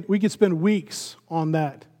mean, we could spend weeks on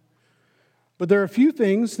that. But there are a few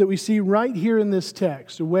things that we see right here in this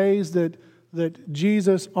text, the ways that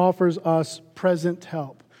Jesus offers us present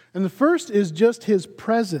help. And the first is just his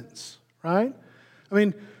presence, right? I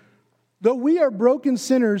mean, though we are broken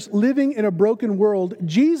sinners living in a broken world,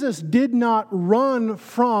 Jesus did not run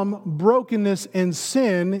from brokenness and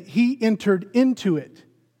sin. He entered into it,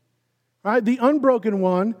 right? The unbroken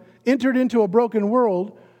one entered into a broken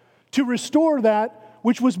world to restore that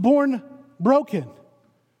which was born broken,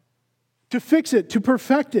 to fix it, to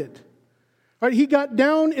perfect it. Right? He got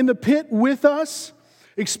down in the pit with us,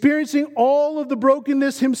 experiencing all of the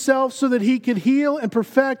brokenness himself so that he could heal and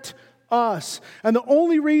perfect us. And the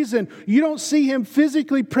only reason you don't see him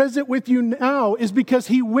physically present with you now is because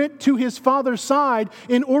he went to his Father's side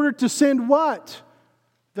in order to send what?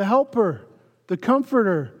 The Helper, the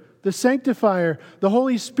Comforter, the Sanctifier, the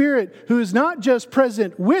Holy Spirit, who is not just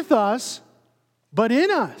present with us, but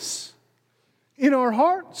in us, in our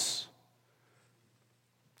hearts,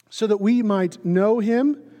 so that we might know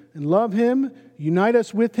him and love him, unite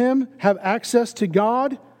us with him, have access to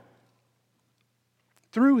God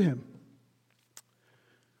through him.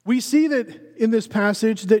 We see that in this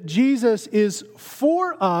passage that Jesus is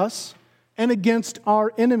for us and against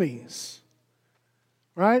our enemies.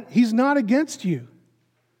 Right? He's not against you.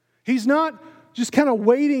 He's not just kind of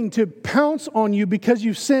waiting to pounce on you because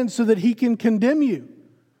you've sinned so that he can condemn you.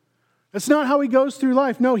 That's not how he goes through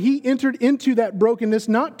life. No, he entered into that brokenness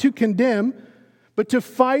not to condemn, but to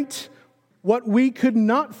fight what we could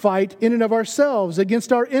not fight in and of ourselves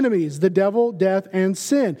against our enemies, the devil, death, and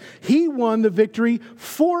sin. He won the victory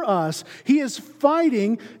for us. He is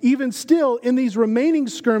fighting, even still, in these remaining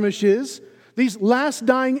skirmishes, these last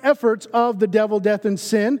dying efforts of the devil, death, and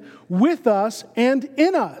sin, with us and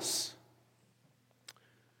in us.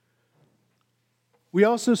 We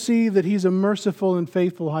also see that he's a merciful and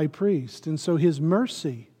faithful high priest, and so his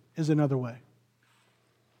mercy is another way.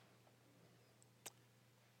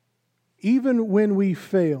 Even when we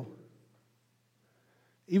fail,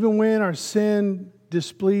 even when our sin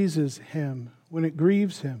displeases him, when it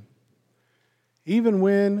grieves him, even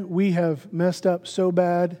when we have messed up so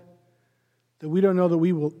bad that we don't know that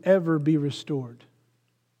we will ever be restored,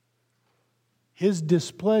 his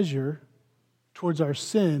displeasure towards our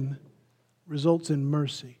sin results in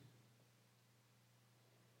mercy,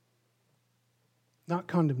 not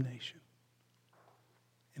condemnation,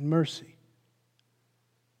 in mercy.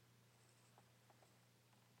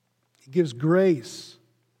 He gives grace.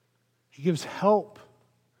 He gives help.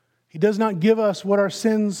 He does not give us what our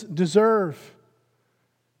sins deserve.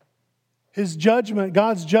 His judgment,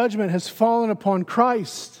 God's judgment, has fallen upon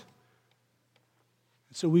Christ.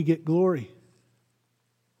 And so we get glory.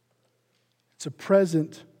 It's a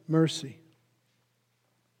present mercy.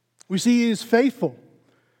 We see he is faithful.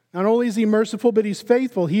 Not only is he merciful, but he's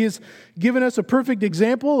faithful. He has given us a perfect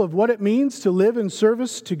example of what it means to live in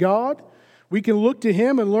service to God. We can look to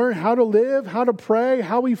him and learn how to live, how to pray,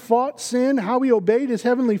 how he fought sin, how he obeyed his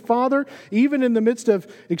heavenly Father, even in the midst of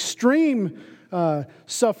extreme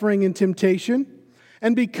suffering and temptation.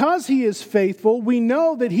 And because he is faithful, we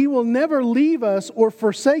know that he will never leave us or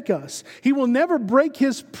forsake us. He will never break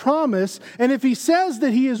his promise. And if he says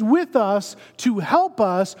that he is with us to help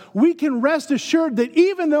us, we can rest assured that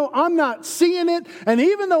even though I'm not seeing it, and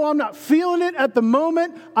even though I'm not feeling it at the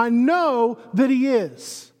moment, I know that he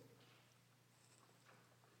is.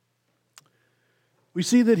 We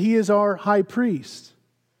see that he is our high priest.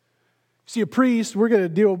 See, a priest, we're going to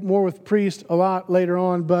deal more with priest a lot later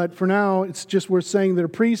on, but for now, it's just worth saying that a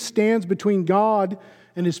priest stands between God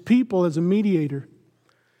and his people as a mediator.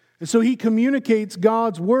 And so he communicates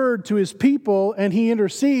God's word to his people, and he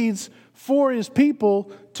intercedes for his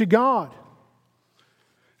people to God.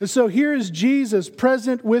 And so here is Jesus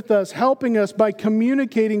present with us, helping us by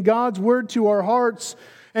communicating God's word to our hearts,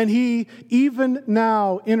 and he even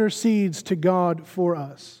now intercedes to God for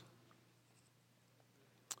us.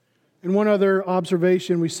 And one other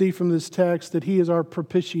observation we see from this text, that he is our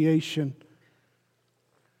propitiation.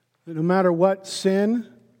 That no matter what sin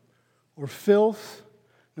or filth,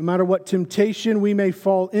 no matter what temptation we may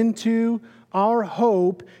fall into, our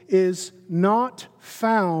hope is not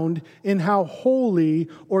found in how holy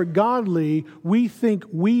or godly we think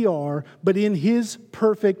we are, but in his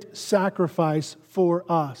perfect sacrifice for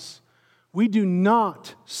us. We do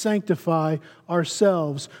not sanctify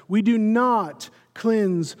ourselves. We do not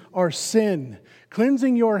cleanse our sin.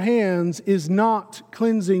 Cleansing your hands is not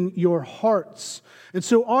cleansing your hearts. And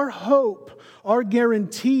so our hope, our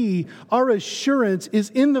guarantee, our assurance is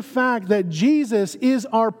in the fact that Jesus is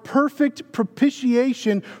our perfect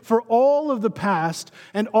propitiation for all of the past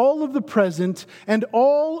and all of the present and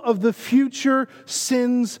all of the future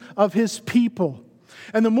sins of his people.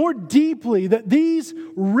 And the more deeply that these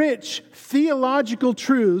rich theological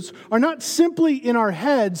truths are not simply in our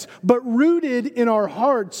heads, but rooted in our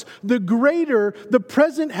hearts, the greater the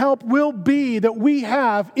present help will be that we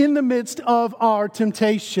have in the midst of our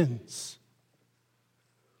temptations.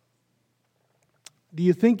 Do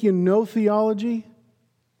you think you know theology?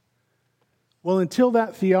 Well, until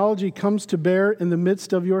that theology comes to bear in the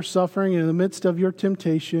midst of your suffering and in the midst of your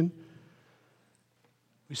temptation,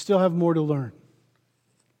 we still have more to learn.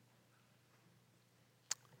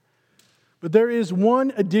 But there is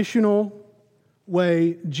one additional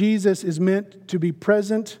way Jesus is meant to be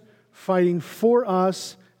present, fighting for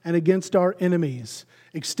us and against our enemies,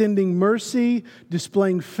 extending mercy,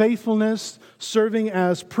 displaying faithfulness, serving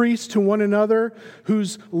as priests to one another,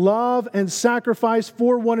 whose love and sacrifice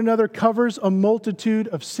for one another covers a multitude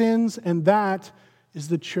of sins, and that is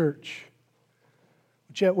the church.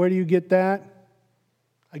 Chet, where do you get that?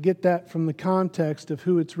 I get that from the context of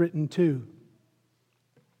who it's written to.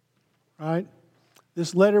 Right?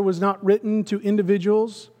 This letter was not written to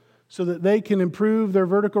individuals so that they can improve their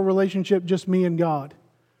vertical relationship, just me and God.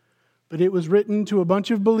 But it was written to a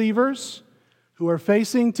bunch of believers who are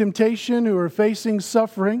facing temptation, who are facing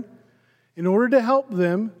suffering, in order to help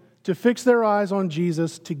them to fix their eyes on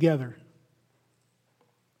Jesus together.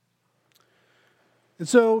 And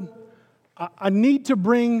so I need to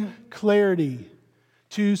bring clarity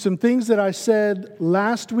to some things that I said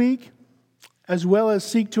last week, as well as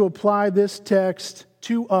seek to apply this text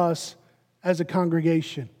to us as a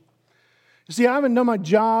congregation. You see, I haven't done my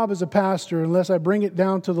job as a pastor unless I bring it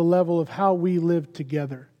down to the level of how we live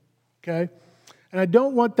together. Okay? And I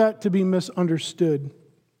don't want that to be misunderstood.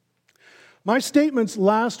 My statements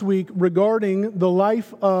last week regarding the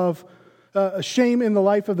life of shame in the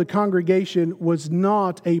life of the congregation was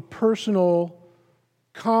not a personal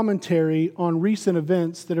commentary on recent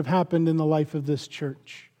events that have happened in the life of this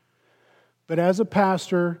church, but as a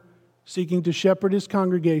pastor seeking to shepherd his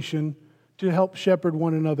congregation to help shepherd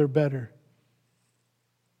one another better.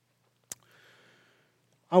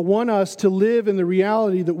 I want us to live in the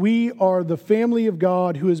reality that we are the family of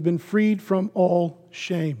God who has been freed from all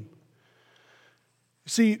shame.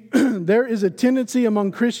 See, there is a tendency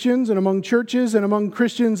among Christians and among churches and among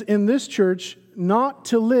Christians in this church not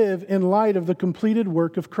to live in light of the completed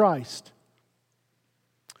work of Christ.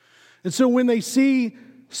 And so when they see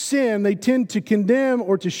sin, they tend to condemn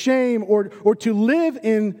or to shame or to live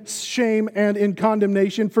in shame and in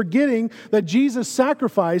condemnation, forgetting that Jesus'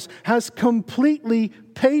 sacrifice has completely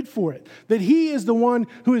paid for it. That He is the one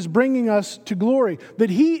who is bringing us to glory. That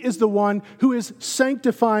He is the one who is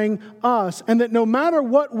sanctifying us. And that no matter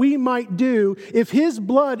what we might do, if His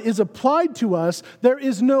blood is applied to us, there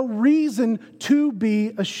is no reason to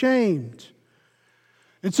be ashamed.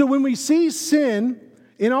 And so when we see sin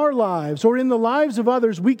in our lives or in the lives of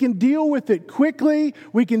others, we can deal with it quickly.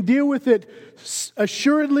 We can deal with it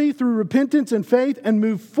assuredly through repentance and faith and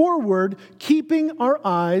move forward, keeping our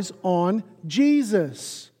eyes on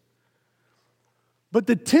Jesus. But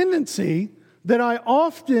the tendency that I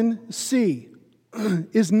often see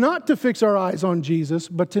is not to fix our eyes on Jesus,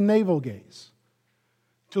 but to navel gaze,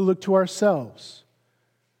 to look to ourselves,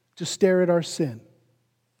 to stare at our sin.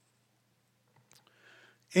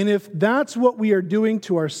 And if that's what we are doing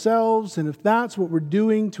to ourselves, and if that's what we're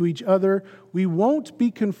doing to each other, we won't be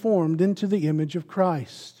conformed into the image of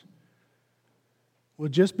Christ. We'll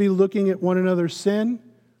just be looking at one another's sin,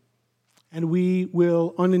 and we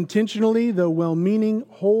will unintentionally, though well-meaning,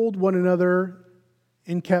 hold one another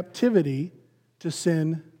in captivity to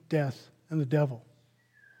sin, death, and the devil.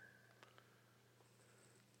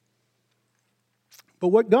 But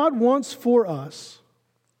what God wants for us,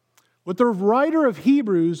 what the writer of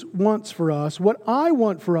Hebrews wants for us, what I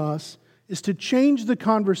want for us, is to change the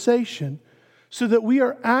conversation so that we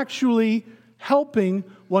are actually helping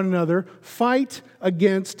one another fight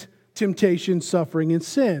against temptation, suffering, and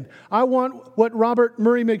sin. I want what Robert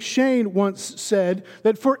Murray McShane once said,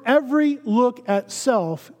 that for every look at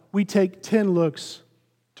self, we take 10 looks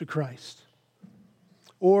to Christ.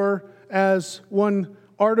 Or as one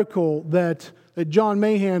article that John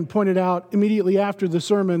Mahan pointed out immediately after the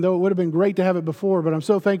sermon, though it would have been great to have it before, but I'm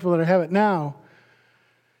so thankful that I have it now,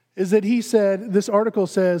 is that he said, this article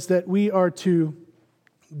says that we are to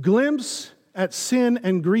glimpse at sin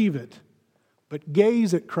and grieve it, but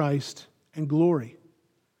gaze at Christ and glory.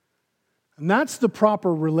 And that's the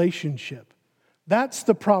proper relationship. That's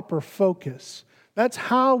the proper focus. That's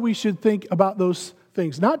how we should think about those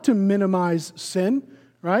things. Not to minimize sin,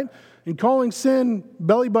 right? In calling sin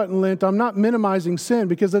belly button lint, I'm not minimizing sin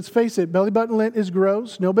because let's face it, belly button lint is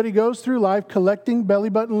gross. Nobody goes through life collecting belly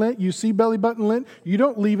button lint. You see belly button lint, you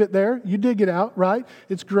don't leave it there. You dig it out, right?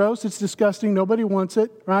 It's gross, it's disgusting, nobody wants it,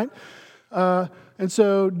 right? And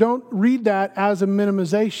so don't read that as a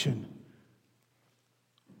minimization.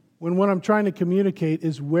 When what I'm trying to communicate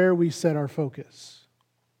is where we set our focus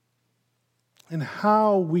and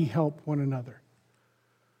how we help one another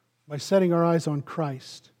by setting our eyes on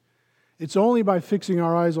Christ. It's only by fixing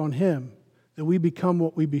our eyes on Him that we become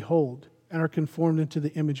what we behold and are conformed into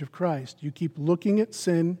the image of Christ. You keep looking at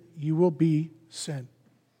sin, you will be sin.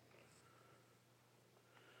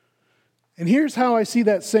 And here's how I see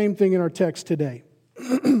that same thing in our text today.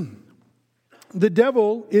 The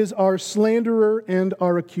devil is our slanderer and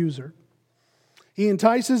our accuser. He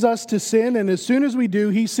entices us to sin, and as soon as we do,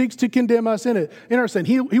 he seeks to condemn us in our sin.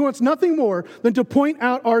 He wants nothing more than to point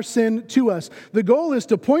out our sin to us. The goal is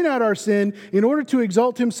to point out our sin in order to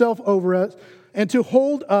exalt himself over us and to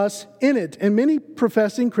hold us in it. And many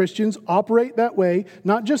professing Christians operate that way,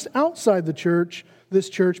 not just outside this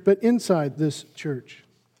church, but inside this church.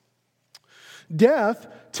 Death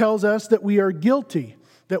tells us that we are guilty,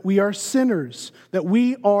 that we are sinners, that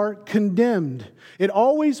we are condemned. It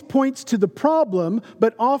always points to the problem,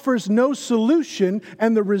 but offers no solution,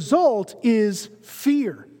 and the result is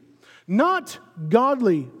fear. Not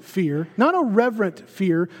godly fear, not a reverent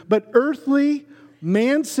fear, but earthly,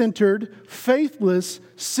 man-centered, faithless,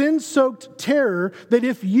 sin-soaked terror that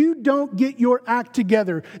if you don't get your act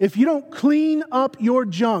together, if you don't clean up your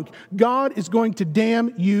junk, God is going to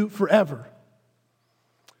damn you forever.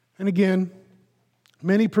 And again,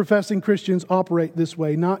 many professing Christians operate this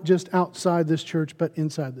way, not just outside this church, but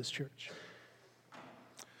inside this church.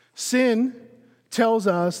 Sin tells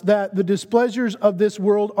us that the displeasures of this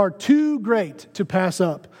world are too great to pass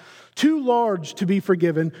up, too large to be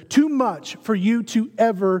forgiven, too much for you to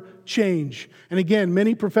ever change. And again,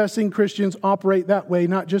 many professing Christians operate that way,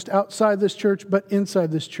 not just outside this church, but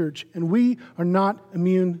inside this church. And we are not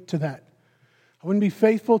immune to that. I wouldn't be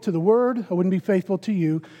faithful to the Word, I wouldn't be faithful to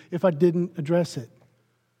you if I didn't address it.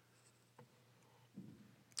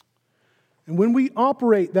 And when we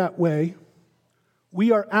operate that way,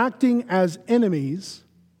 we are acting as enemies,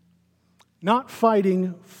 not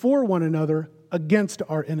fighting for one another against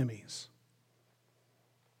our enemies.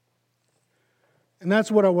 And that's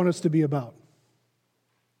what I want us to be about.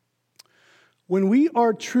 When we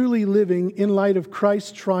are truly living in light of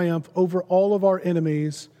Christ's triumph over all of our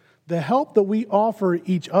enemies, the help that we offer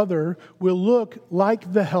each other will look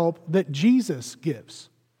like the help that Jesus gives.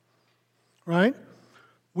 Right?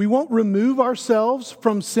 We won't remove ourselves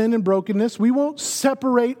from sin and brokenness. We won't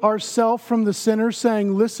separate ourselves from the sinner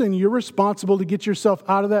saying, listen, you're responsible to get yourself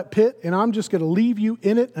out of that pit, and I'm just going to leave you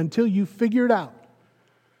in it until you figure it out.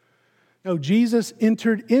 No, Jesus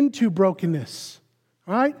entered into brokenness,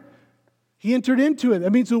 right? He entered into it.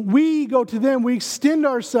 That means that we go to them, we extend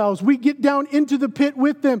ourselves, we get down into the pit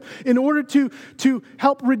with them in order to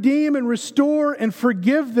help redeem and restore and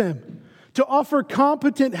forgive them. To offer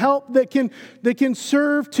competent help that can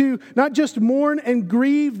serve to not just mourn and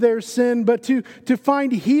grieve their sin, but to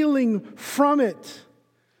find healing from it.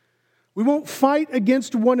 We won't fight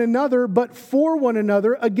against one another, but for one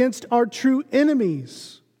another against our true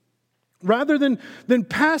enemies. Rather than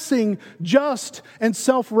passing just and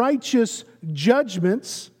self-righteous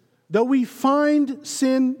judgments, though we find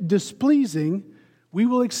sin displeasing, we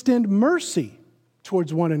will extend mercy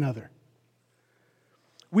towards one another.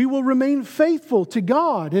 We will remain faithful to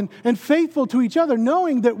God and faithful to each other,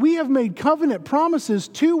 knowing that we have made covenant promises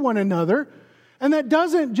to one another. And that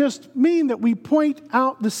doesn't just mean that we point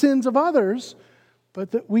out the sins of others,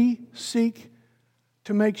 but that we seek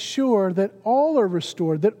to make sure that all are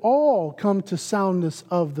restored, that all come to soundness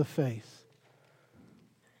of the faith.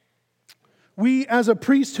 We, as a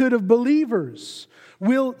priesthood of believers,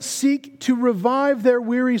 will seek to revive their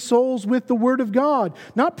weary souls with the Word of God,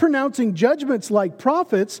 not pronouncing judgments like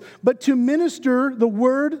prophets, but to minister the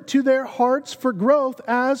Word to their hearts for growth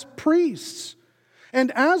as priests.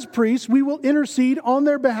 And as priests, we will intercede on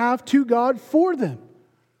their behalf to God for them.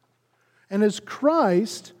 And as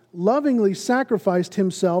Christ lovingly sacrificed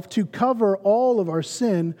Himself to cover all of our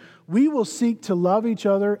sin, we will seek to love each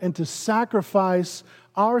other and to sacrifice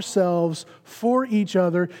ourselves for each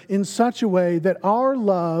other in such a way that our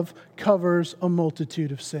love covers a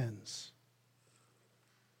multitude of sins.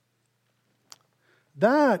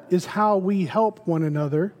 That is how we help one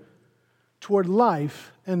another toward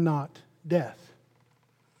life and not death.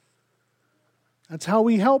 That's how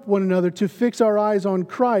we help one another to fix our eyes on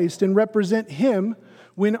Christ and represent Him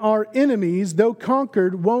when our enemies, though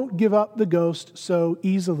conquered, won't give up the ghost so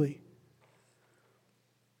easily.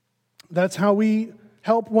 That's how we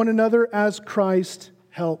help one another as Christ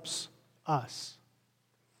helps us.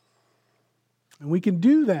 And we can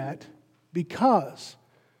do that because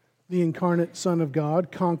the incarnate Son of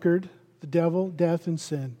God conquered the devil, death, and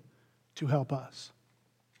sin to help us.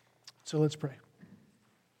 So let's pray.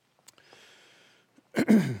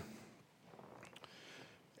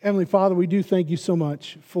 Heavenly Father, we do thank You so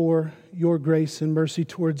much for Your grace and mercy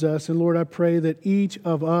towards us. And Lord, I pray that each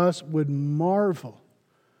of us would marvel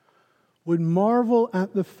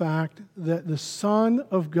at the fact that the Son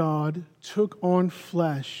of God took on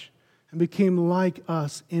flesh and became like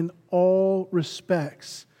us in all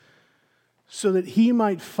respects, so that He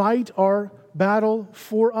might fight our battle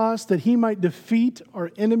for us, that He might defeat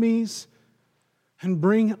our enemies and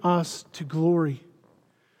bring us to glory.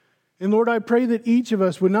 And Lord, I pray that each of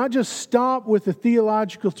us would not just stop with the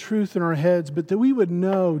theological truth in our heads, but that we would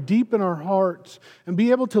know deep in our hearts and be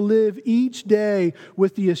able to live each day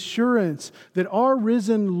with the assurance that our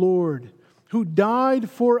risen Lord, who died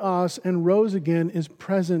for us and rose again, is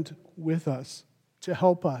present with us to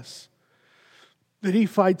help us, that He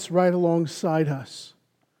fights right alongside us.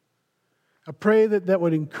 I pray that that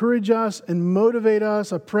would encourage us and motivate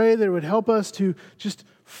us. I pray that it would help us to just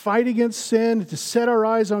fight against sin, to set our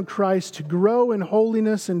eyes on Christ, to grow in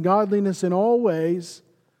holiness and godliness in all ways,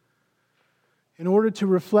 in order to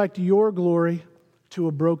reflect Your glory to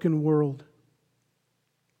a broken world.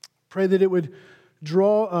 Pray that it would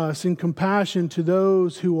draw us in compassion to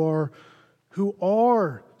those who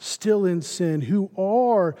are still in sin, who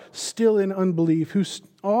are still in unbelief, who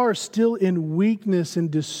are still in weakness and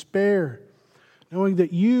despair, knowing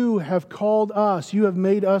that You have called us, You have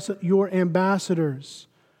made us Your ambassadors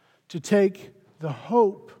to take the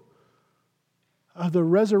hope of the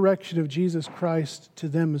resurrection of Jesus Christ to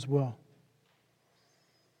them as well.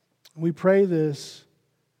 We pray this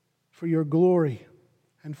for Your glory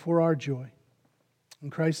and for our joy. In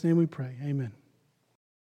Christ's name we pray. Amen.